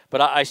 So,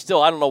 but I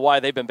don't know why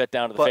they've been bet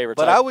down to the favorites.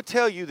 But I would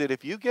tell you that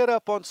if you get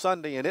up on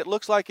Sunday and it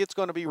looks like it's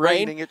going to be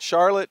raining at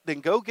Charlotte, then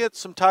go get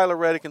some Tyler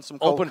Reddick and some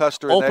Cole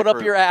Custer. Open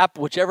up your app,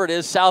 whichever it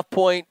is, South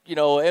Point,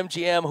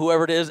 MGM,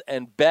 whoever it is,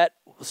 and bet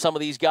some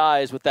of these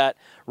guys with that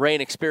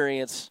rain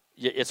experience.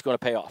 it's going to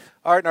pay off.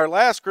 All right, in our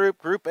last group,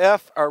 Group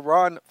F, our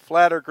Ron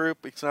Flatter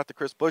group. It's not the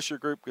Chris Buescher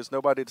group because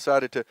nobody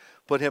decided to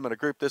put him in a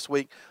group this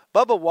week.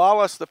 Bubba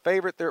Wallace, the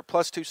favorite there at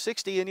plus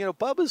 260. And,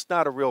 Bubba's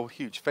not a real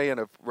huge fan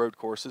of road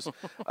courses.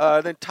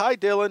 Then Ty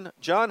Dillon,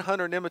 John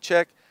Hunter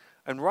Nemechek,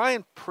 and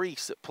Ryan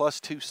Preece at plus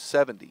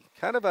 270.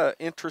 Kind of an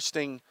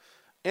interesting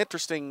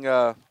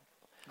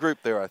group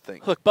there, I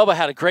think. Look, Bubba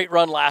had a great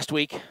run last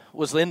week,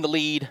 was in the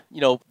lead,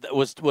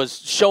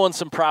 was showing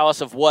some prowess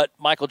of what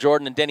Michael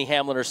Jordan and Denny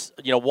Hamlin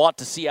are, want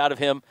to see out of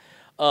him.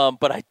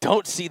 But I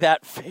don't see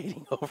that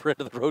fading over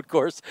into the road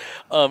course.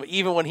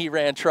 Even when he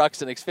ran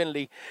trucks in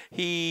Xfinity,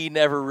 he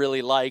never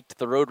really liked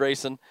the road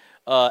racing.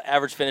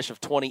 Average finish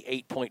of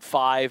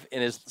 28.5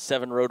 in his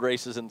 7 road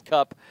races in the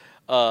Cup.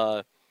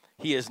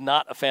 He is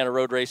not a fan of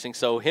road racing,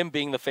 so him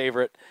being the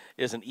favorite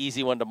is an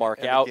easy one to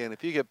mark out. Again,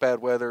 if you get bad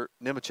weather,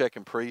 Nemechek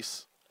and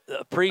Preece.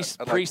 Preece,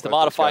 the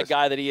modified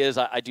guy that he is,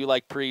 I do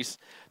like Preece.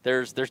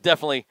 There's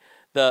definitely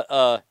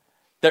the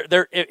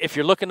if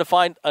you're looking to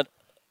find a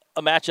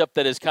matchup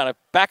that is kind of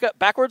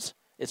backwards,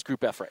 it's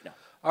Group F right now.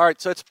 All right,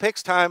 so it's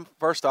picks time.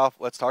 First off,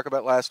 let's talk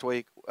about last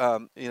week.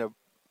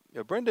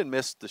 Brendan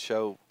missed the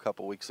show a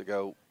couple weeks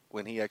ago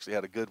when he actually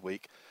had a good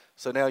week.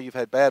 So now you've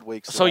had bad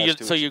weeks. So you're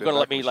going to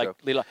let me lead.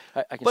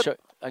 I can show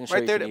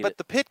right you there. But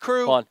the pit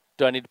crew. Hold on.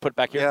 Do I need to put it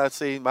back here? Yeah.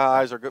 See, my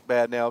eyes are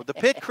bad now. The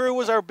pit crew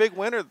was our big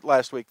winner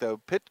last week, though.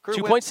 Pit crew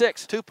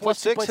 2.6.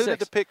 2.6. Who did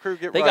the pit crew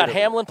get? They got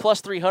Hamlin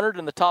plus 300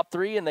 in the top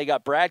 3, and they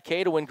got Brad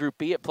K to win Group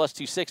B at plus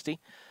 260.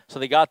 So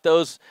they got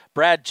those.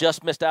 Brad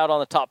just missed out on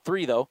the top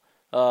 3 though.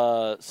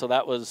 So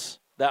that was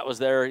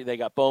there. They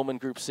got Bowman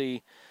Group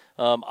C.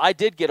 I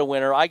did get a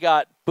winner. I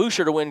got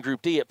Buescher to win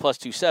Group D at plus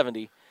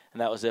 270. And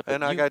that was it.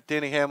 But I got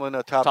Denny Hamlin,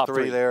 a top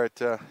three there.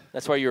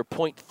 That's why you're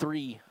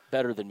 0.3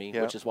 better than me,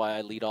 which is why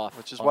I lead off.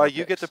 Which is why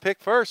you get to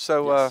pick first.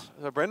 So,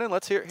 Brendan,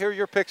 let's hear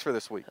your picks for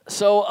this week.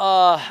 So,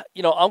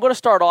 I'm going to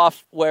start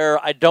off where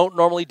I don't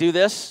normally do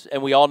this,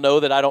 and we all know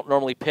that I don't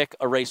normally pick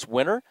a race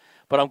winner,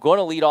 but I'm going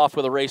to lead off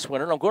with a race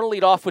winner, and I'm going to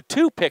lead off with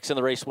 2 picks in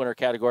the race winner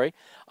category.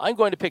 I'm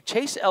going to pick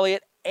Chase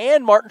Elliott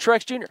and Martin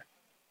Truex Jr.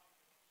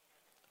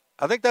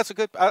 I think that's a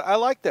good – I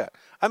like that.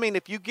 I mean,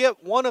 if you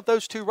get one of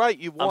those 2 right,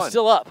 you've won. I'm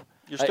still up.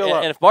 You're still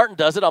up. And if Martin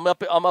does it, I'm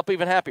up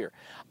even happier.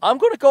 I'm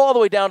going to go all the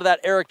way down to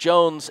that Eric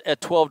Jones at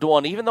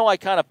 12-1. Even though I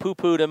kind of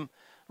poo-pooed him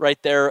right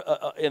there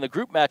in the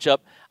group matchup,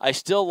 I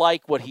still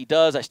like what he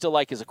does. I still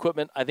like his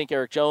equipment. I think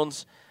Eric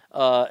Jones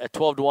at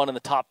 12-1 in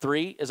the top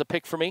 3 is a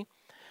pick for me.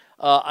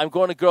 I'm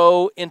going to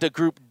go into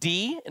Group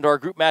D, into our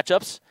group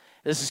matchups.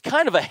 This is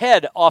kind of a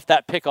hedge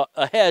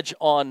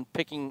on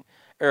picking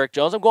Eric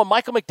Jones. I'm going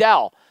Michael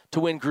McDowell to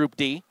win Group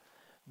D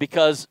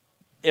because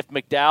if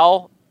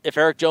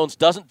Eric Jones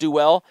doesn't do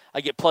well, I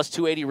get plus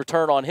 280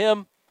 return on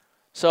him.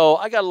 So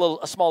I got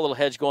a small little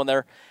hedge going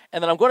there.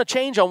 And then I'm going to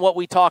change on what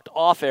we talked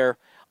off air.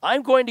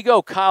 I'm going to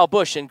go Kyle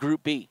Busch in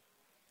Group B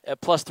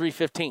at plus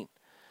 315.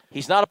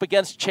 He's not up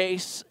against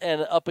Chase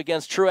and up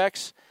against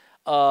Truex.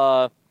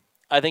 I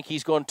think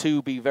he's going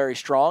to be very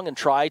strong and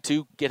try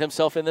to get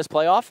himself in this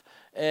playoff.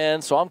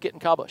 And so I'm getting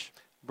Kyle Busch.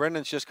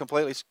 Brendan's just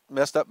completely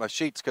messed up my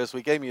sheets because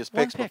we gave me his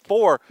picks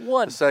before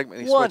the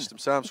segment. He switched them,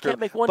 so I'm screwed.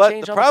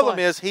 But the problem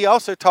is he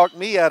also talked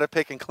me out of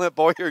picking Clint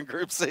Bowyer in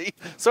Group C,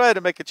 so I had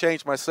to make a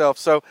change myself.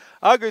 So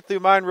I'll go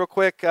through mine real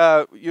quick.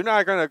 You're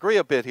not going to agree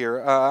a bit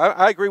here.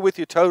 I agree with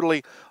you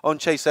totally on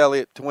Chase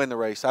Elliott to win the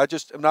race. I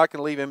just am not going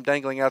to leave him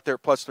dangling out there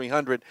at plus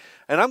 300.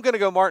 And I'm going to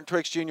go Martin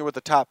Truex Jr. with the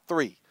top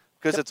 3.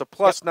 Because it's a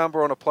plus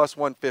number on a plus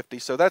 150.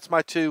 So that's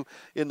my 2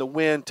 in the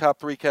win, top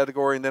 3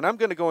 category. And then I'm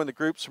going to go in the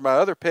groups for my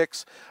other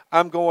picks.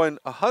 I'm going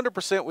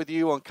 100% with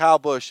you on Kyle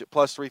Busch at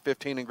plus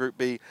 315 in Group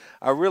B.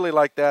 I really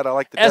like that. I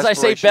like the As I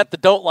say, bet the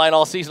don't line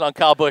all season on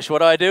Kyle Busch. What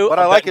do I do? But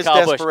I like his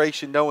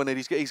desperation knowing that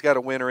he's got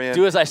a winner in.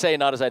 Do as I say,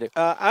 not as I do.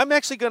 I'm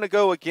actually going to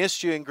go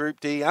against you in Group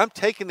D. I'm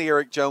taking the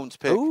Eric Jones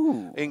pick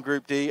in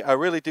Group D. I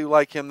really do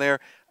like him there.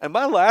 And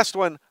my last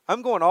one,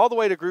 I'm going all the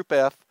way to Group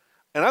F.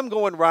 And I'm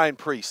going Ryan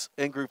Preece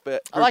in Group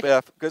F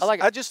because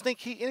I just think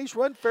he's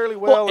run fairly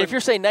well. If you're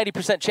saying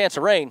 90% chance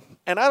of rain.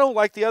 And I don't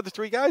like the other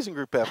 3 guys in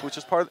Group F, which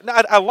is part of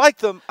 – I like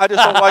them. I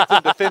just don't like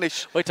them to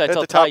finish at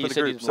the top of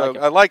the group. So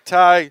I like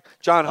Ty.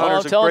 John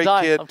Hunter's a great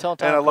kid,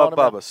 and I love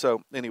Bubba.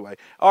 So anyway.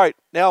 All right,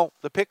 now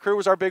the pit crew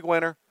was our big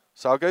winner.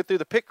 So I'll go through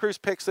the pit crew's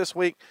picks this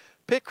week.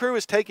 Pit crew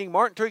is taking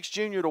Martin Truex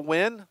Jr. to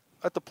win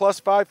at the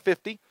plus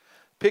 550.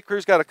 Pit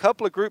crew's got a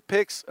couple of group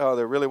picks. Oh,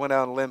 they really went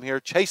out on a limb here.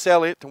 Chase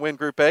Elliott to win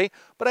Group A.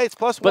 But, hey, it's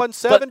plus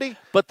 170.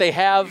 But they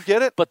have – you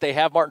get it? But they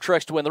have Martin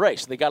Truex to win the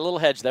race. They got a little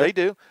hedge there. They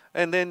do.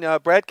 And then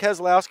Brad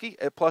Keselowski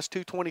at plus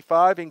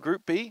 225 in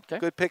Group B. Okay.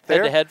 Good pick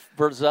there. Head-to-head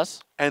versus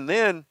us. And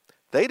then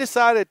they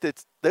decided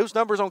that those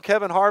numbers on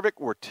Kevin Harvick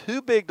were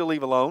too big to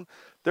leave alone.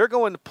 They're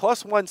going to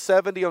plus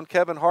 170 on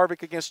Kevin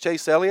Harvick against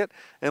Chase Elliott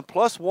and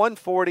plus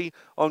 140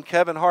 on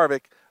Kevin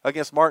Harvick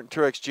against Martin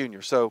Truex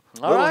Jr. So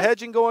a little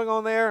hedging going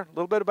on there, a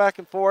little bit of back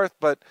and forth.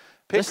 But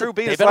pit crew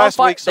beat us last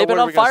week, so they've been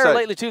on fire say?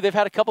 Lately, too. They've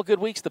had a couple good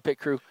weeks, the pit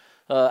crew.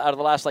 Out of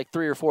the last,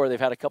 3 or 4, they've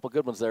had a couple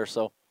good ones there.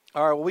 So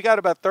All right, well, we got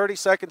about 30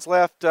 seconds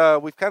left.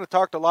 We've kind of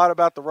talked a lot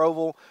about the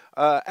Roval.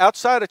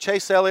 Outside of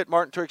Chase Elliott,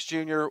 Martin Truex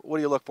Jr., what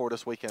do you look for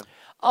this weekend?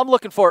 I'm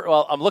looking for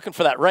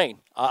that rain.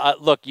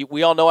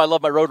 We all know I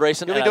love my road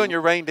racing. You'll be doing your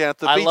rain dance,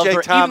 the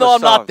BJ Thomas Even though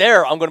I'm song. not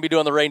there, I'm going to be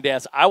doing the rain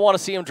dance. I want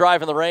to see him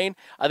drive in the rain.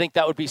 I think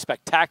that would be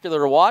spectacular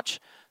to watch.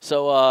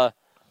 So,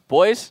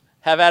 boys,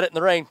 have at it in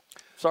the rain.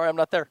 Sorry I'm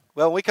not there.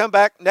 Well, when we come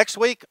back next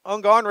week on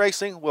Gone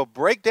Racing, we'll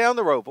break down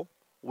the Roval.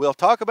 We'll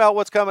talk about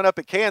what's coming up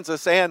at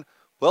Kansas, and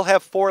we'll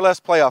have 4 less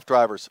playoff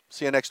drivers.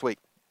 See you next week.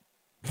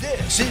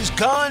 This is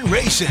Gone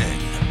Racing,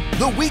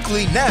 the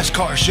weekly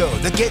NASCAR show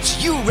that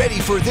gets you ready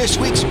for this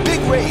week's big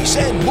race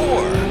and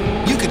more.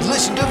 You can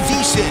listen to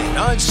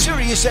VSiN on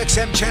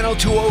SiriusXM Channel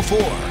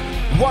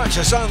 204. Watch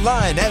us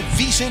online at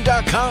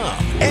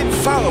vsin.com and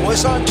follow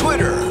us on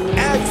Twitter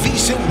at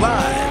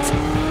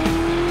VSiNLive.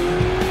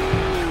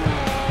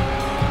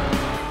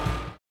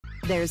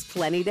 There's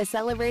plenty to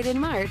celebrate in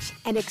March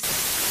and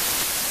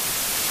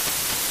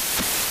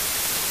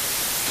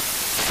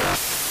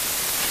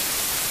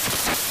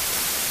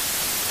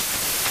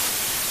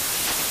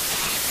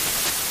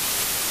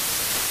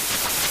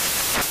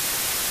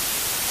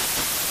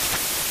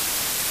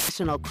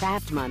National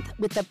Craft Month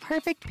with the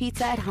perfect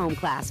pizza at home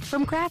class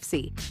from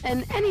Craftsy.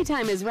 And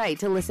anytime is right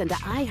to listen to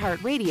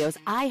iHeartRadio's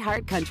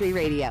iHeartCountry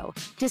Radio.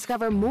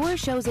 Discover more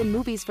shows and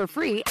movies for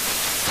free.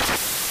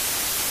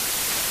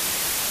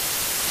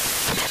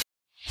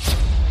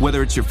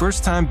 Whether it's your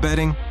first time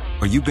betting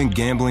or you've been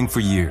gambling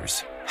for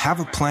years, have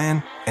a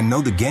plan and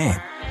know the game.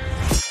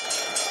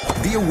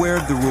 Be aware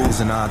of the rules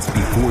and odds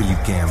before you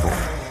gamble.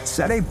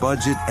 Set a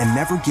budget and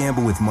never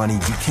gamble with money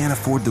you can't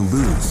afford to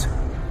lose.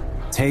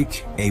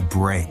 Take a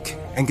break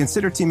and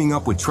consider teaming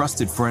up with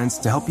trusted friends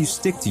to help you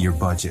stick to your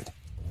budget.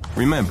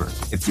 Remember,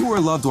 if you or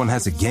a loved one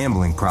has a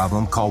gambling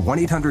problem, call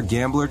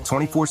 1-800-GAMBLER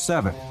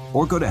 24/7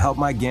 or go to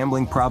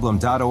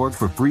helpmygamblingproblem.org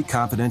for free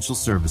confidential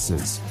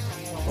services.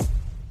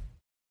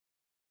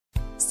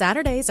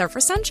 Saturdays are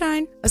for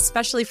sunshine,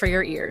 especially for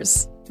your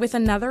ears. With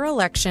another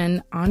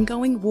election,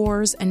 ongoing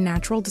wars, and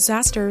natural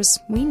disasters,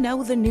 we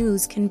know the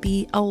news can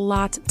be a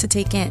lot to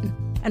take in.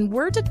 And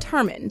we're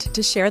determined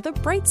to share the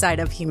bright side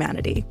of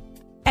humanity.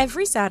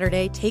 Every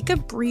Saturday, take a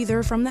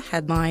breather from the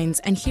headlines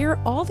and hear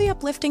all the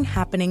uplifting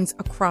happenings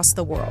across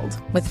the world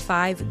with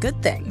 5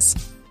 Good Things,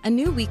 a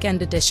new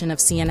weekend edition of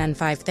CNN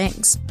 5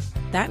 Things.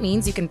 That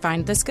means you can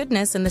find this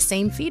goodness in the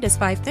same feed as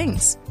 5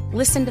 Things.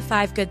 Listen to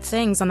 5 Good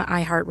Things on the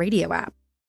iHeartRadio app.